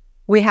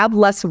 We have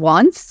less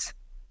wants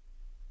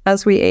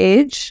as we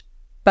age.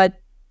 But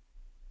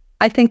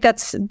I think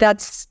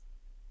that's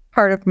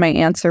part of my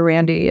answer,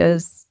 Randy,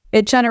 is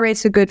it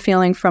generates a good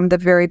feeling from the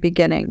very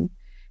beginning.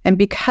 And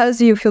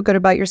because you feel good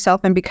about yourself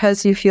and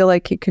because you feel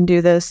like you can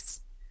do this,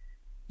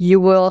 you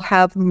will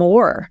have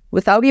more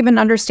without even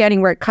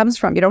understanding where it comes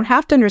from. You don't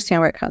have to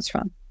understand where it comes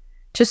from.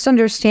 Just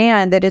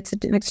understand that it's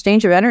an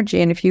exchange of energy.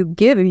 And if you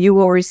give, you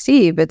will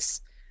receive.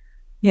 It's,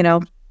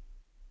 and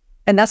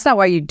that's not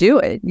why you do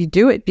it. You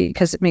do it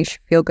because it makes you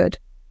feel good.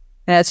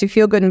 And as you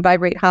feel good and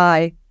vibrate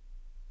high,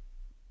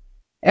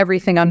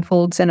 everything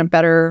unfolds in a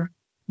better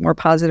more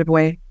positive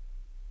way.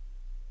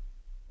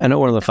 I know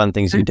one of the fun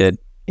things you did.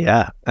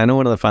 Yeah. I know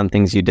one of the fun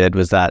things you did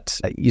was that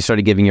you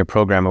started giving your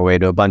program away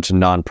to a bunch of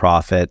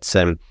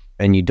nonprofits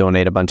and you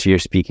donate a bunch of your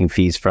speaking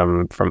fees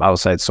from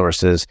outside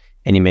sources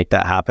and you make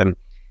that happen.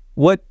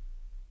 What,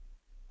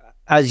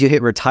 as you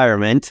hit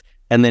retirement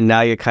and then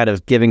now you're kind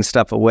of giving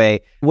stuff away,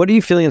 what are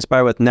you feeling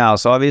inspired with now?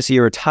 So obviously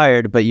you're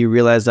retired, but you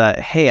realize that,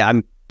 hey,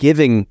 I'm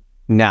giving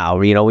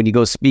now. You know, when you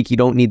go speak, you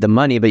don't need the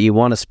money, but you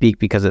want to speak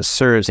because it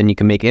serves and you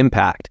can make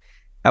impact.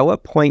 At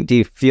what point do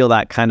you feel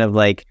that kind of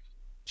like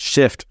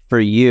shift for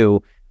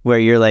you where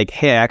you're like,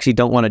 hey, I actually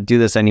don't want to do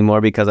this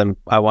anymore because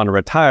I want to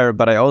retire,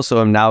 but I also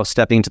am now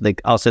stepping to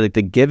I'll say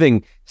the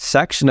giving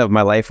section of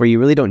my life where you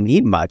really don't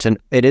need much. And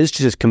it is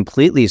just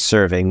completely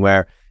serving,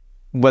 where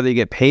whether you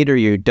get paid or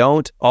you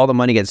don't, all the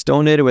money gets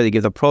donated, whether you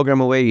give the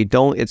program away, you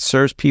don't, it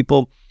serves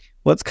people.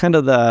 What's kind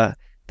of the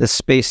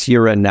space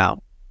you're in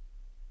now?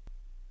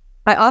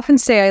 I often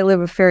say I live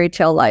a fairy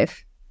tale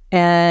life,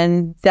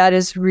 and that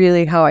is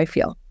really how I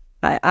feel.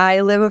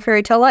 I live a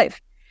fairy tale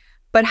life.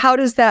 But how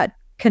does that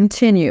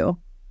continue?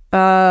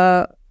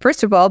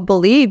 First of all,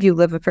 believe you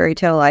live a fairy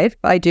tale life.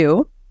 I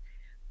do.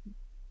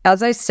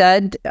 As I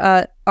said,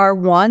 our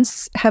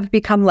wants have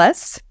become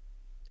less.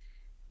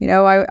 You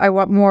know, I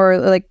want more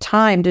like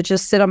time to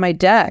just sit on my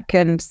deck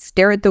and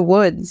stare at the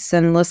woods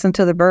and listen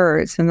to the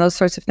birds and those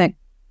sorts of things.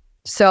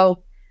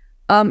 So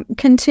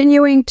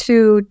continuing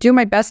to do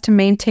my best to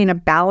maintain a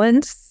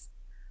balance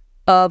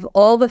of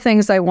all the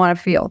things I want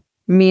to feel,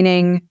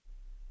 meaning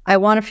I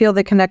want to feel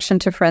the connection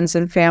to friends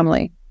and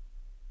family.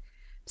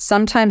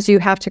 Sometimes you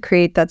have to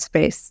create that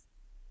space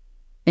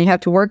and you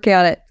have to work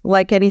at it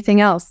like anything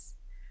else.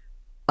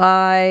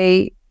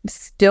 I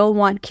still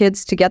want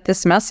kids to get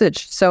this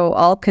message, so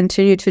I'll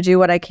continue to do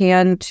what I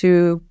can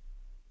to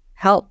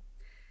help.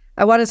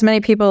 I want as many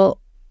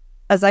people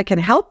as I can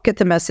help get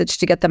the message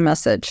to get the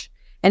message.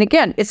 And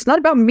again, it's not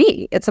about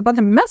me. It's about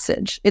the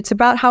message. It's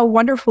about how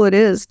wonderful it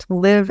is to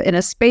live in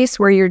a space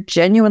where you're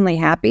genuinely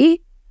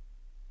happy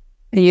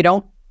and you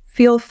don't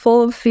feel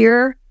full of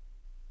fear,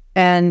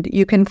 and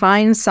you can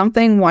find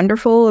something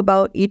wonderful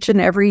about each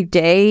and every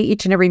day,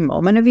 each and every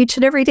moment of each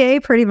and every day,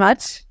 pretty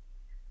much.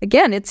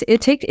 Again,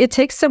 it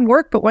takes some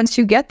work, but once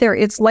you get there,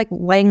 it's like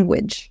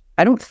language.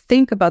 I don't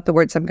think about the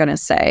words I'm going to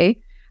say.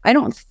 I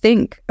don't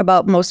think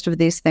about most of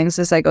these things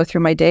as I go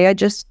through my day. I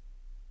just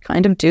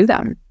kind of do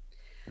them.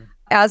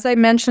 As I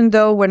mentioned,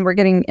 though, when we're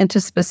getting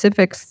into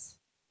specifics,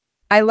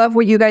 I love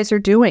what you guys are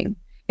doing.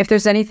 If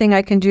there's anything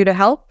I can do to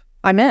help,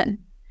 I'm in.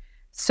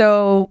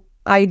 So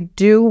I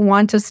do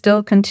want to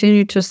still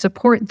continue to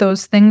support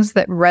those things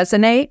that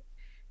resonate.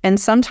 And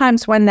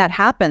sometimes when that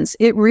happens,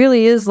 it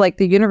really is like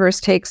the universe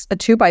takes a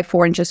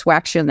 2x4 and just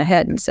whacks you in the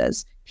head and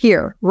says,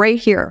 here, right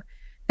here.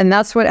 And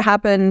that's what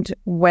happened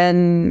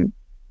when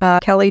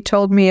Kelly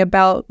told me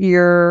about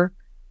your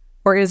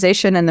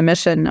organization and the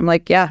mission. I'm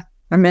like, yeah,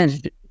 I'm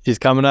in. She's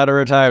coming out of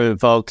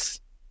retirement, folks.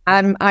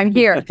 I'm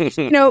here.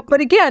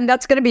 But again,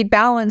 that's going to be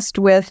balanced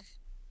with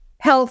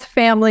health,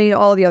 family,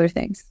 all the other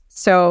things.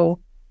 So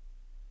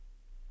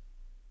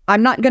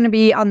I'm not going to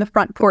be on the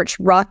front porch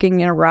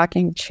rocking in a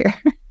rocking chair.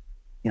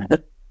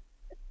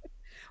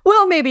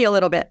 Well, maybe a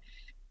little bit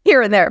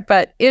here and there,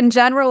 but in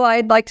general,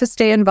 I'd like to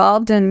stay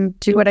involved and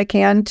do what I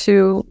can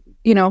to,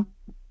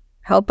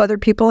 help other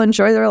people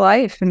enjoy their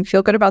life and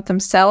feel good about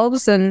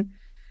themselves and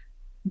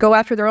go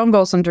after their own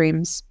goals and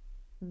dreams,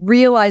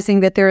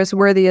 realizing that they're as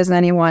worthy as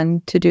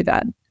anyone to do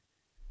that.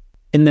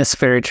 In this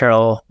fairy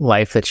tale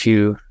life that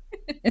you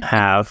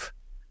have,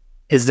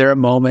 is there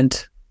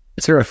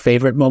a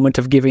favorite moment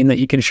of giving that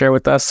you can share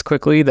with us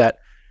quickly that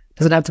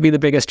doesn't have to be the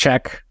biggest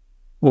check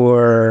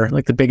or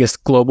like the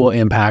biggest global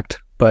impact,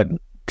 but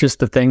just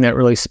the thing that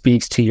really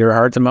speaks to your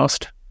heart the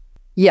most?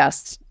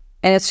 Yes.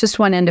 And it's just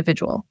one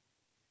individual.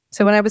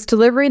 So when I was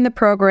delivering the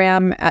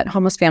program at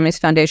Homeless Families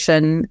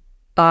Foundation,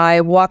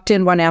 I walked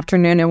in one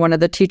afternoon and one of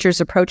the teachers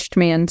approached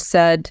me and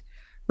said,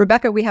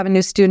 Rebecca, we have a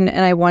new student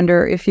and I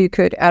wonder if you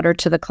could add her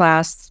to the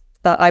class,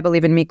 the I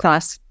Believe in Me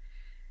class.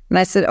 And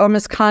I said, oh,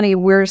 Miss Connie,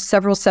 we're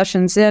several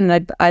sessions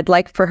in. I'd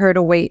like for her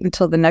to wait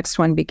until the next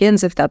one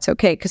begins, if that's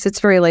okay, because it's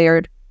very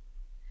layered.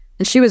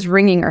 And she was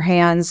wringing her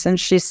hands and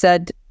she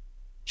said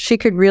she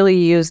could really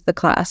use the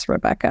class,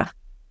 Rebecca.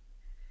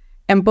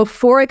 And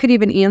before I could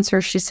even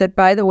answer, she said,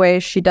 by the way,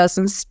 she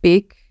doesn't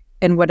speak,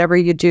 and whatever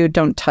you do,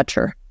 don't touch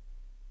her.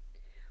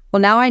 Well,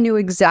 now I knew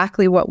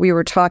exactly what we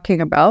were talking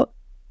about,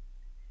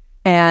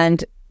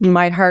 and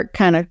my heart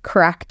kind of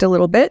cracked a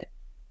little bit.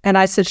 And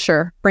I said,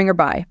 sure, bring her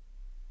by.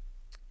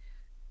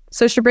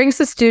 So she brings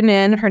the student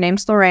in. Her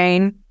name's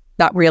Lorraine.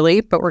 Not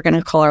really, but we're going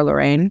to call her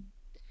Lorraine.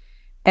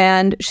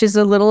 And she's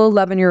a little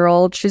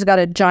 11-year-old. She's got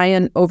a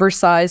giant,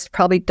 oversized,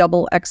 probably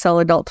double XL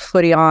adult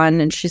footy on,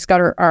 and she's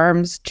got her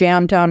arms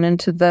jammed down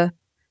into the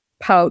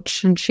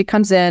pouch. And she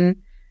comes in,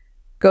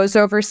 goes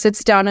over,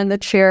 sits down in the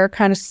chair,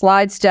 kind of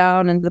slides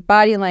down, and the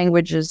body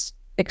language is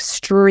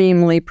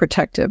extremely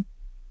protective.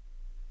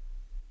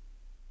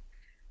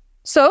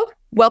 So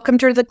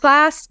welcomed her to the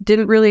class,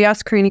 didn't really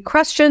ask her any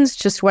questions,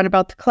 just went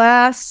about the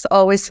class,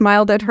 always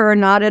smiled at her,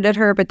 nodded at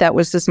her, but that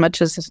was as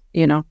much as,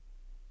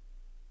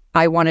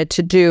 I wanted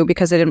to do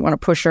because I didn't want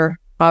to push her,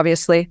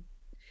 obviously.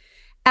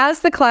 As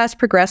the class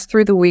progressed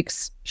through the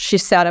weeks, she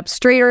sat up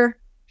straighter,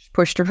 she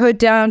pushed her hood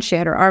down, she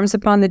had her arms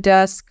up on the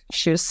desk,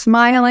 she was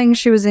smiling,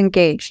 she was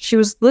engaged, she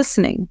was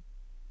listening.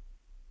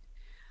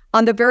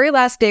 On the very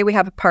last day, we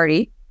have a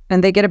party,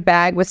 and they get a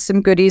bag with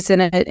some goodies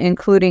in it,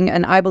 including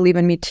an I Believe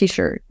in Me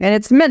t-shirt, and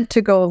it's meant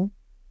to go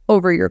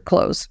over your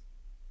clothes.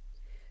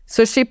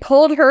 So she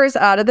pulled hers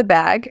out of the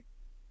bag,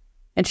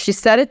 and she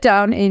set it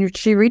down, and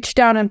she reached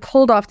down and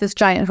pulled off this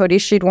giant hoodie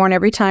she'd worn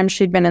every time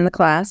she'd been in the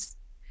class.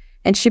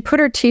 And she put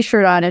her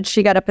t-shirt on, and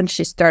she got up and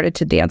she started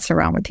to dance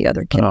around with the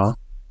other kids. Oh.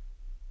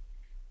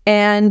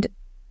 And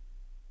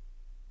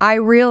I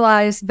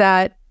realized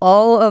that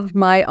all of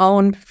my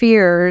own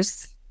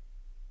fears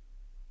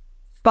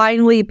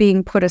finally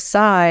being put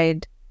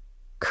aside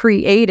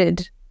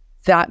created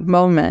that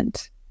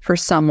moment for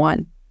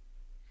someone.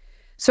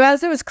 So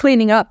as I was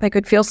cleaning up, I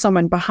could feel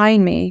someone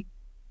behind me.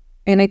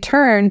 And I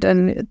turned,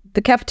 and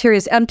the cafeteria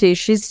is empty.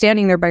 She's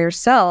standing there by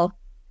herself.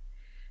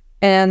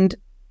 And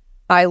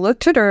I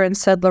looked at her and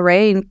said,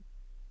 "Lorraine,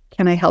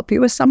 can I help you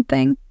with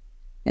something?"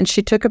 And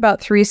she took about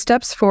 3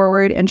 steps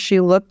forward, and she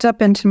looked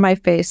up into my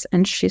face,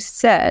 and she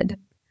said,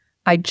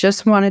 "I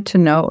just wanted to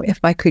know if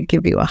I could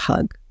give you a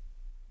hug."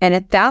 And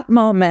at that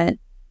moment,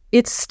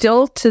 it's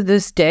still to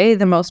this day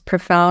the most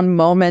profound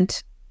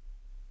moment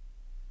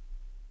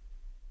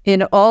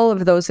in all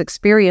of those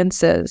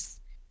experiences,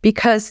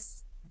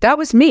 because that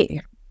was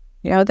me.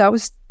 That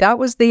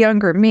was the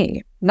younger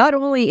me, not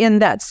only in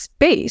that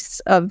space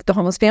of the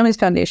Homeless Families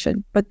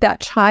Foundation, but that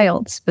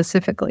child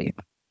specifically.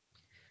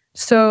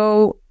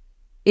 So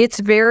it's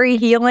very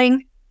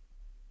healing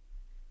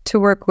to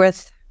work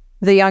with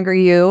the younger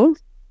you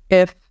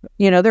if,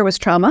 there was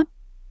trauma.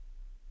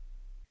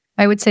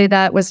 I would say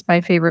that was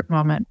my favorite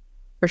moment,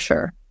 for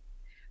sure.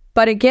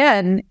 But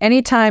again,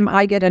 anytime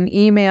I get an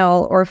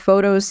email or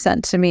photos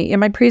sent to me,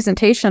 in my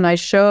presentation, I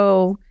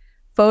show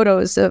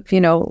photos of,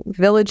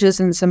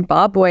 villages in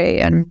Zimbabwe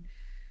and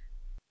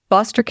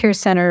foster care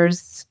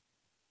centers,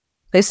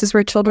 places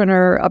where children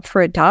are up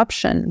for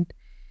adoption.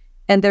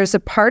 And there's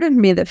a part of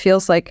me that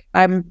feels like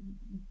I'm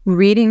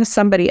reading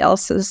somebody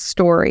else's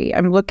story.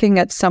 I'm looking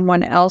at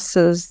someone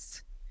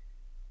else's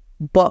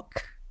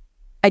book.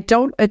 I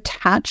don't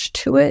attach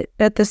to it.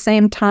 At the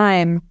same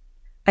time,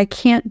 I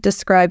can't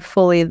describe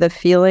fully the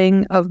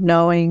feeling of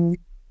knowing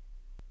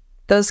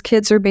those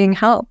kids are being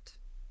helped.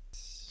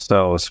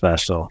 So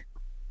special.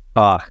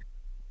 Oh,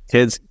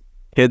 kids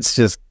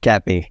just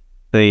get me.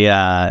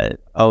 I'm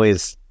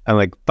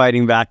like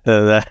fighting back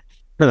the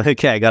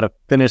okay, I got to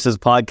finish this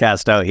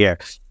podcast out here.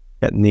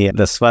 Getting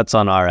the sweats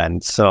on our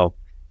end. So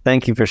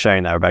thank you for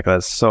sharing that, Rebecca.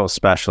 That's so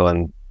special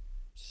and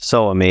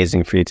so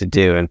amazing for you to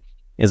do, and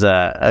is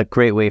a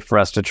great way for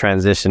us to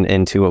transition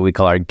into what we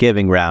call our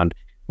giving round,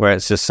 where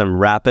it's just some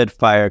rapid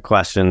fire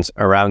questions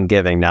around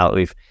giving. Now that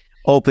we've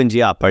opened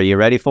you up, are you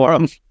ready for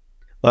them?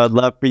 Well, I'd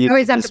love for you. I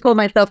always have to pull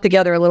myself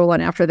together a little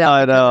one after that.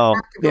 I know. I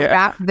have to go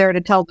back there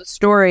to tell the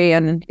story,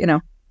 and it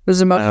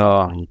was emotional.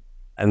 Oh,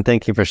 and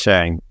thank you for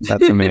sharing.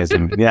 That's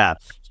amazing. Yeah,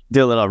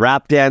 do a little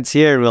rap dance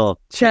here, and we'll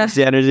change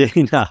the energy.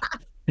 No.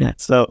 Yeah.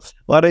 So,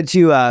 why don't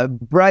you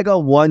brag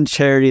on one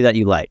charity that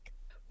you like?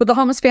 With the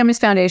Homeless Families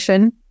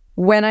Foundation,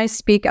 when I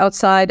speak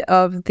outside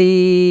of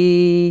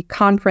the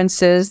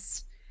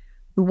conferences,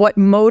 what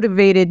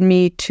motivated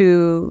me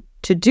to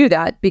do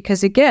that,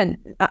 because again,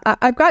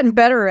 I've gotten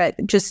better at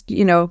just,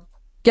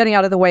 getting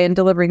out of the way and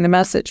delivering the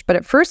message. But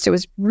at first it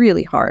was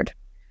really hard. It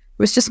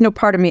was just no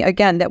part of me,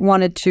 again, that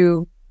wanted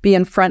to be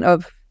in front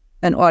of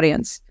an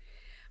audience.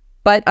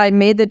 But I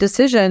made the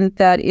decision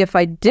that if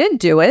I did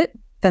do it,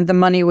 then the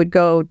money would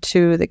go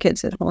to the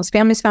kids at Homeless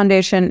Families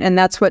Foundation. And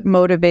that's what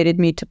motivated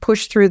me to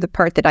push through the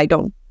part that I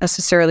don't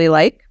necessarily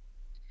like.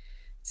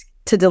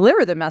 To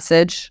deliver the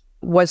message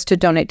was to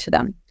donate to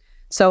them.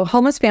 So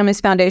Homeless Families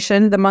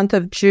Foundation, the month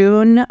of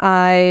June,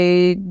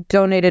 I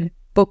donated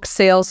book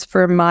sales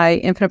for my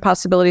Infinite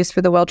Possibilities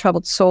for the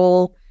Well-Traveled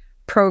Soul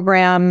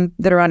program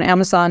that are on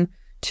Amazon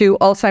to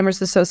Alzheimer's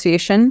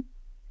Association.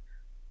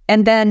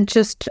 And then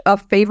just a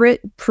favorite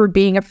for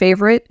being a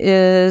favorite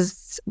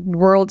is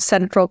World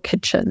Central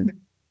Kitchen.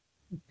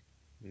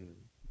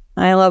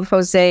 I love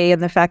Jose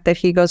and the fact that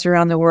he goes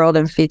around the world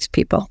and feeds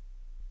people.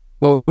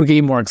 What would get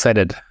you more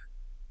excited?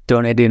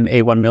 Donating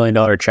a $1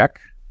 million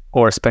check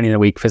or spending a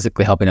week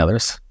physically helping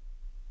others?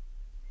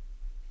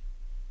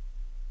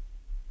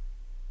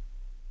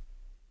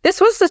 This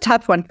was a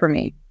tough one for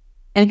me,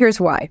 and here's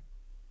why.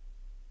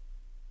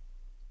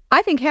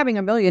 I think having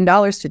 $1 million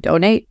to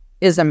donate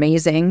is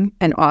amazing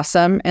and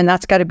awesome, and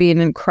that's got to be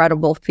an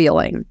incredible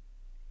feeling.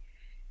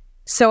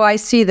 So I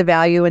see the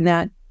value in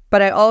that,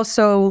 but I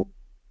also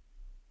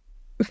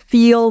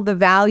feel the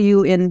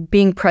value in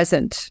being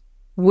present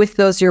with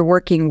those you're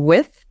working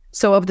with,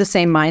 so of the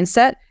same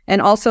mindset,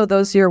 and also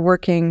those you're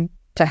working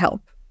to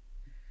help.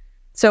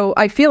 So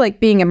I feel like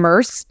being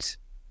immersed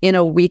in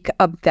a week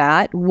of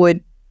that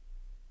would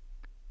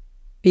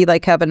be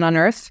like heaven on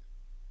earth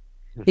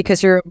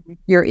because you're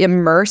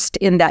immersed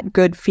in that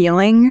good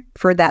feeling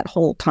for that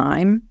whole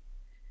time.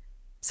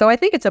 So I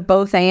think it's a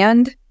both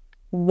and.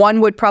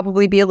 One would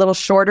probably be a little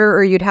shorter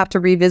or you'd have to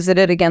revisit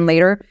it again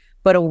later,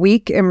 but a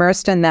week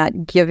immersed in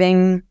that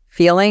giving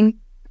feeling.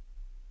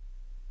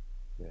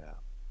 Yeah.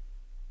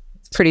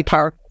 It's pretty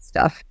powerful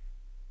stuff.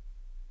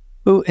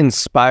 Who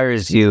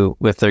inspires you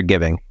with their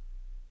giving?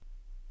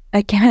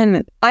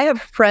 Again, I have a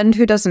friend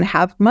who doesn't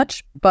have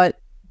much, but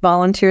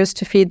volunteers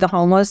to feed the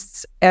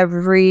homeless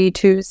every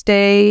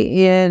Tuesday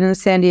in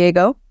San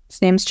Diego.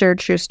 His name's Jared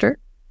Schuster.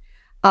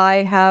 I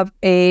have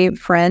a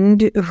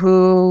friend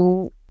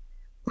who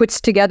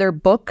puts together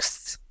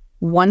books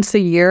once a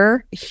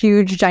year,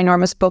 huge,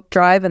 ginormous book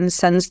drive, and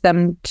sends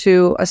them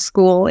to a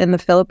school in the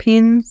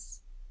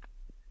Philippines.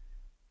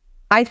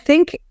 I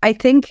think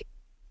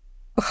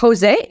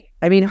Jose.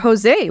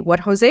 What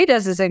Jose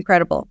does is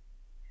incredible.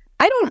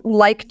 I don't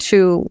like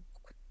to,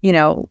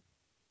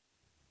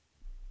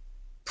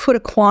 put a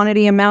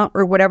quantity amount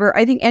or whatever.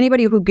 I think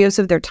anybody who gives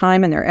of their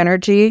time and their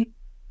energy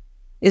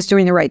is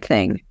doing the right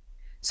thing.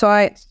 So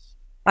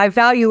I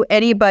value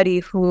anybody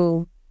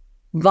who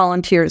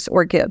volunteers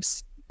or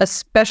gives,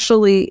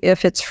 especially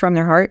if it's from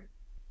their heart.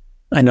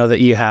 I know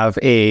that you have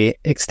a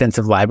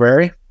extensive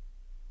library.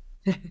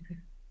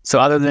 So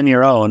other than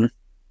your own,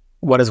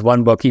 what is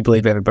one book you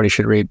believe everybody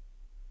should read?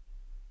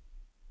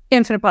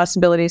 Infinite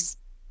Possibilities.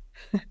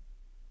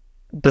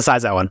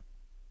 Besides that one.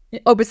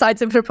 Oh,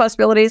 besides Infinite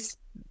Possibilities?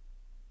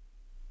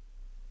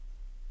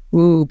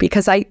 Ooh,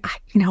 because I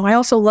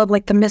also love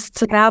like The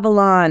Mists of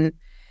Avalon,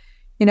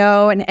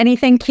 and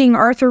anything King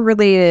Arthur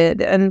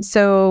related. And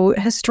so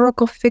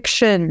historical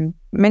fiction,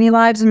 Many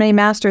Lives and Many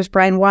Masters,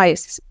 Brian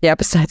Weiss. Yeah,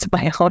 besides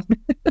my own.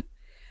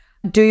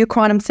 Do You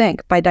Quantum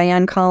Think by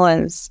Diane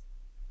Collins.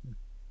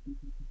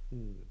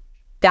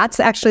 That's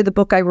actually the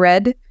book I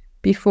read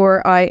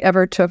before I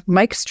ever took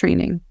Mike's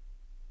training.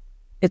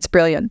 It's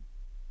brilliant.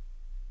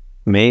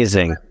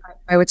 Amazing.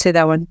 I would say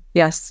that one.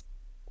 Yes.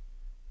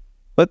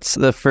 What's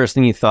the first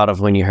thing you thought of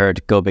when you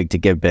heard Go Big to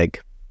Give Big?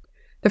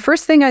 The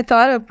first thing I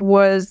thought of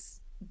was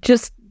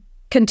just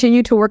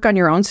continue to work on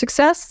your own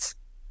success.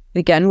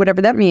 Again,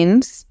 whatever that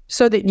means,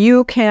 so that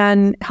you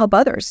can help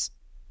others.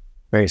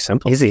 Very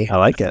simple. Easy. I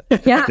like it.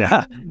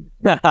 Yeah.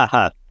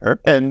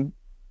 And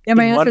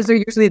my answers are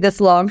usually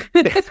this long.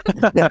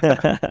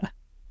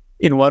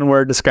 in one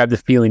word, describe the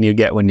feeling you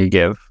get when you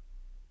give.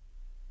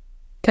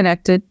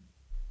 Connected.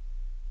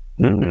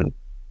 I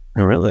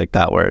really like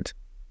that word.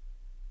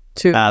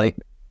 To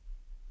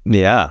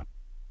yeah.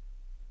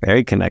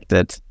 Very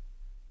connected.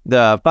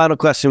 The final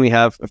question we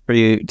have for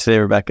you today,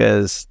 Rebecca,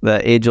 is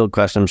the age-old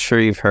question. I'm sure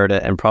you've heard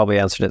it and probably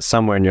answered it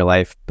somewhere in your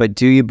life, but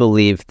do you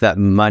believe that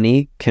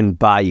money can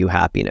buy you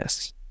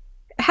happiness?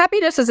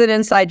 Happiness is an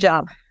inside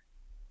job.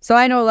 So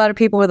I know a lot of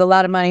people with a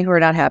lot of money who are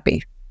not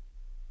happy.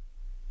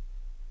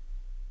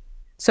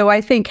 So I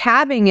think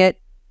having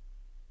it,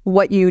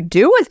 what you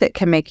do with it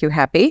can make you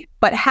happy,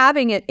 but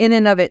having it in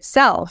and of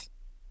itself,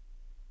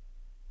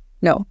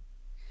 no.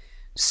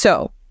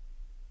 So,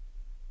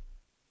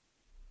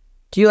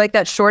 do you like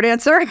that short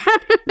answer?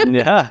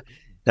 Yeah,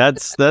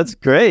 that's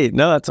great.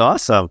 No, that's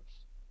awesome.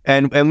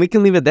 And we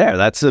can leave it there.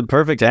 That's a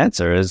perfect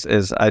answer.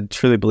 Is I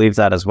truly believe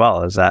that as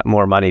well. Is that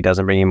more money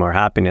doesn't bring you more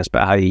happiness,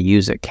 but how you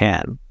use it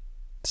can.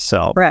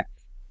 So correct.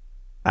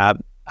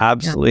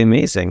 Absolutely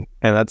amazing.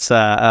 And that's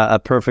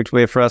a perfect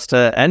way for us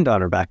to end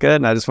on, Rebecca.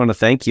 And I just want to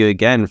thank you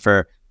again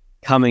for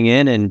coming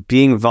in and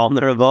being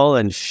vulnerable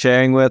and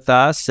sharing with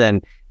us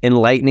and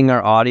enlightening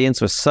our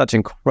audience with such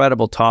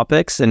incredible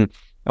topics. And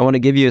I want to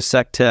give you a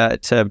sec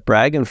to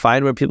brag and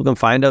find where people can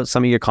find out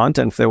some of your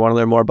content if they want to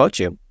learn more about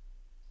you.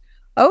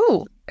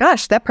 Oh,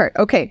 gosh, that part.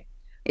 Okay.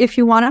 If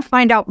you want to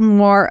find out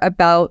more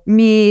about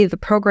me, the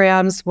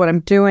programs, what I'm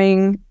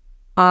doing,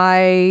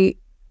 I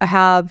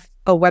have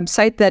a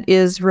website that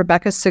is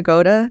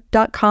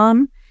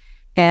RebeccaPsigoda.com.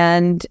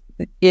 And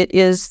it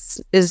is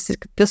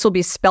this will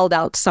be spelled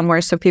out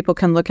somewhere so people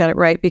can look at it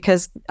right,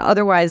 because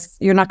otherwise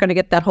you're not going to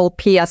get that whole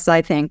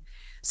PSI thing.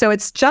 So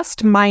it's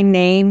just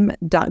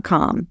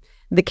myname.com.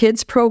 The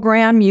kids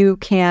program, you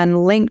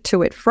can link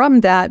to it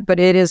from that, but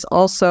it is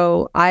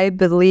also I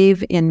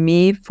Believe in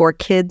Me for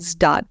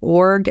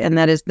kids.org, and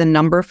that is the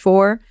number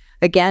 4.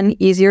 Again,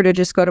 easier to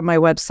just go to my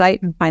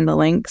website and find the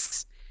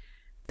links.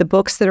 The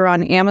books that are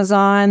on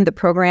Amazon, the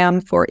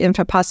program for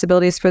Infinite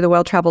Possibilities for the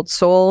Well-Traveled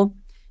Soul,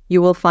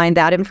 you will find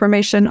that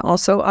information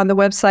also on the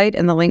website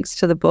and the links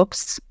to the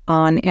books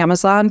on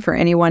Amazon for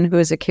anyone who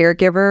is a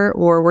caregiver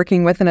or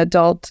working with an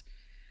adult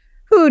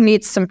who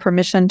needs some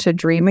permission to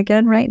dream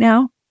again right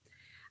now.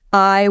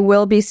 I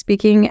will be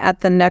speaking at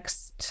the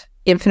next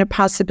Infinite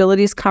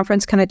Possibilities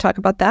conference. Can I talk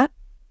about that?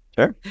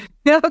 Sure.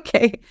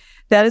 Okay.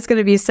 That is going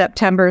to be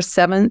September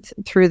 7th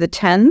through the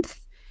 10th.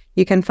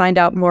 You can find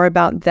out more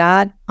about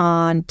that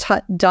on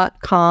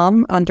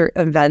tut.com under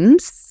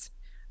events.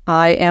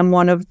 I am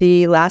one of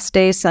the last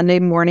day Sunday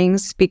morning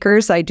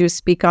speakers. I do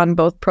speak on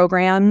both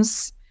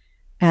programs,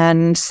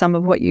 and some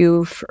of what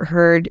you've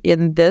heard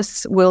in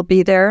this will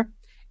be there.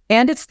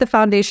 And it's the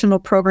foundational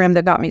program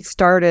that got me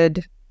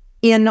started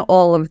in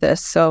all of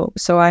this. So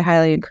I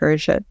highly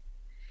encourage it.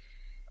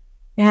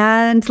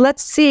 And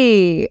let's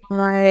see,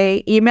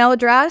 my email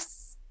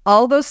address,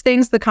 all those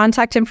things, the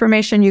contact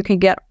information, you can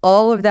get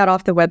all of that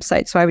off the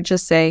website. So I would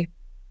just say,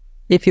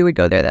 if you would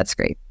go there, that's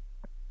great.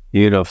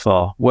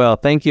 Beautiful. Well,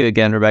 thank you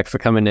again, Rebecca, for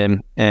coming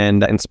in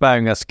and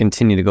inspiring us to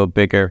continue to go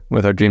bigger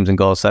with our dreams and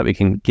goals so that we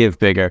can give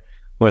bigger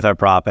with our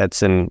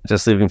profits, and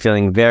just leaving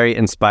feeling very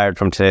inspired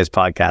from today's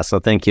podcast. So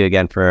thank you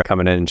again for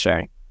coming in and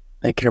sharing.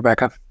 Thank you,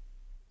 Rebecca.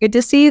 Good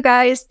to see you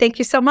guys. Thank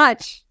you so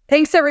much.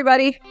 Thanks,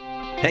 everybody.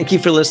 Thank you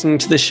for listening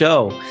to the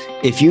show.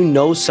 If you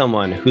know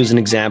someone who's an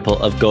example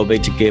of go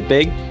big to get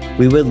big,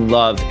 we would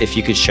love if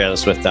you could share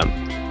this with them.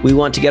 We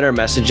want to get our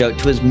message out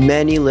to as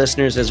many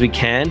listeners as we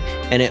can,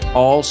 and it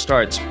all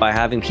starts by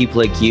having people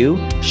like you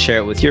share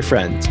it with your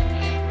friends.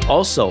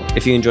 Also,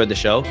 if you enjoyed the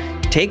show,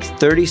 take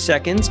 30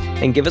 seconds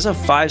and give us a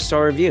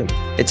 5-star review.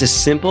 It's a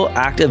simple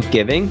act of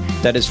giving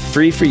that is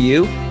free for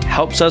you,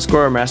 helps us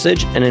grow our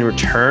message, and in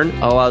return,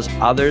 allows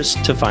others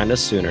to find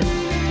us sooner.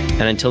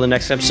 And until the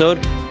next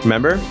episode,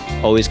 remember,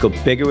 always go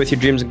bigger with your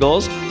dreams and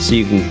goals so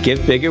you can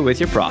give bigger with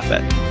your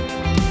profit.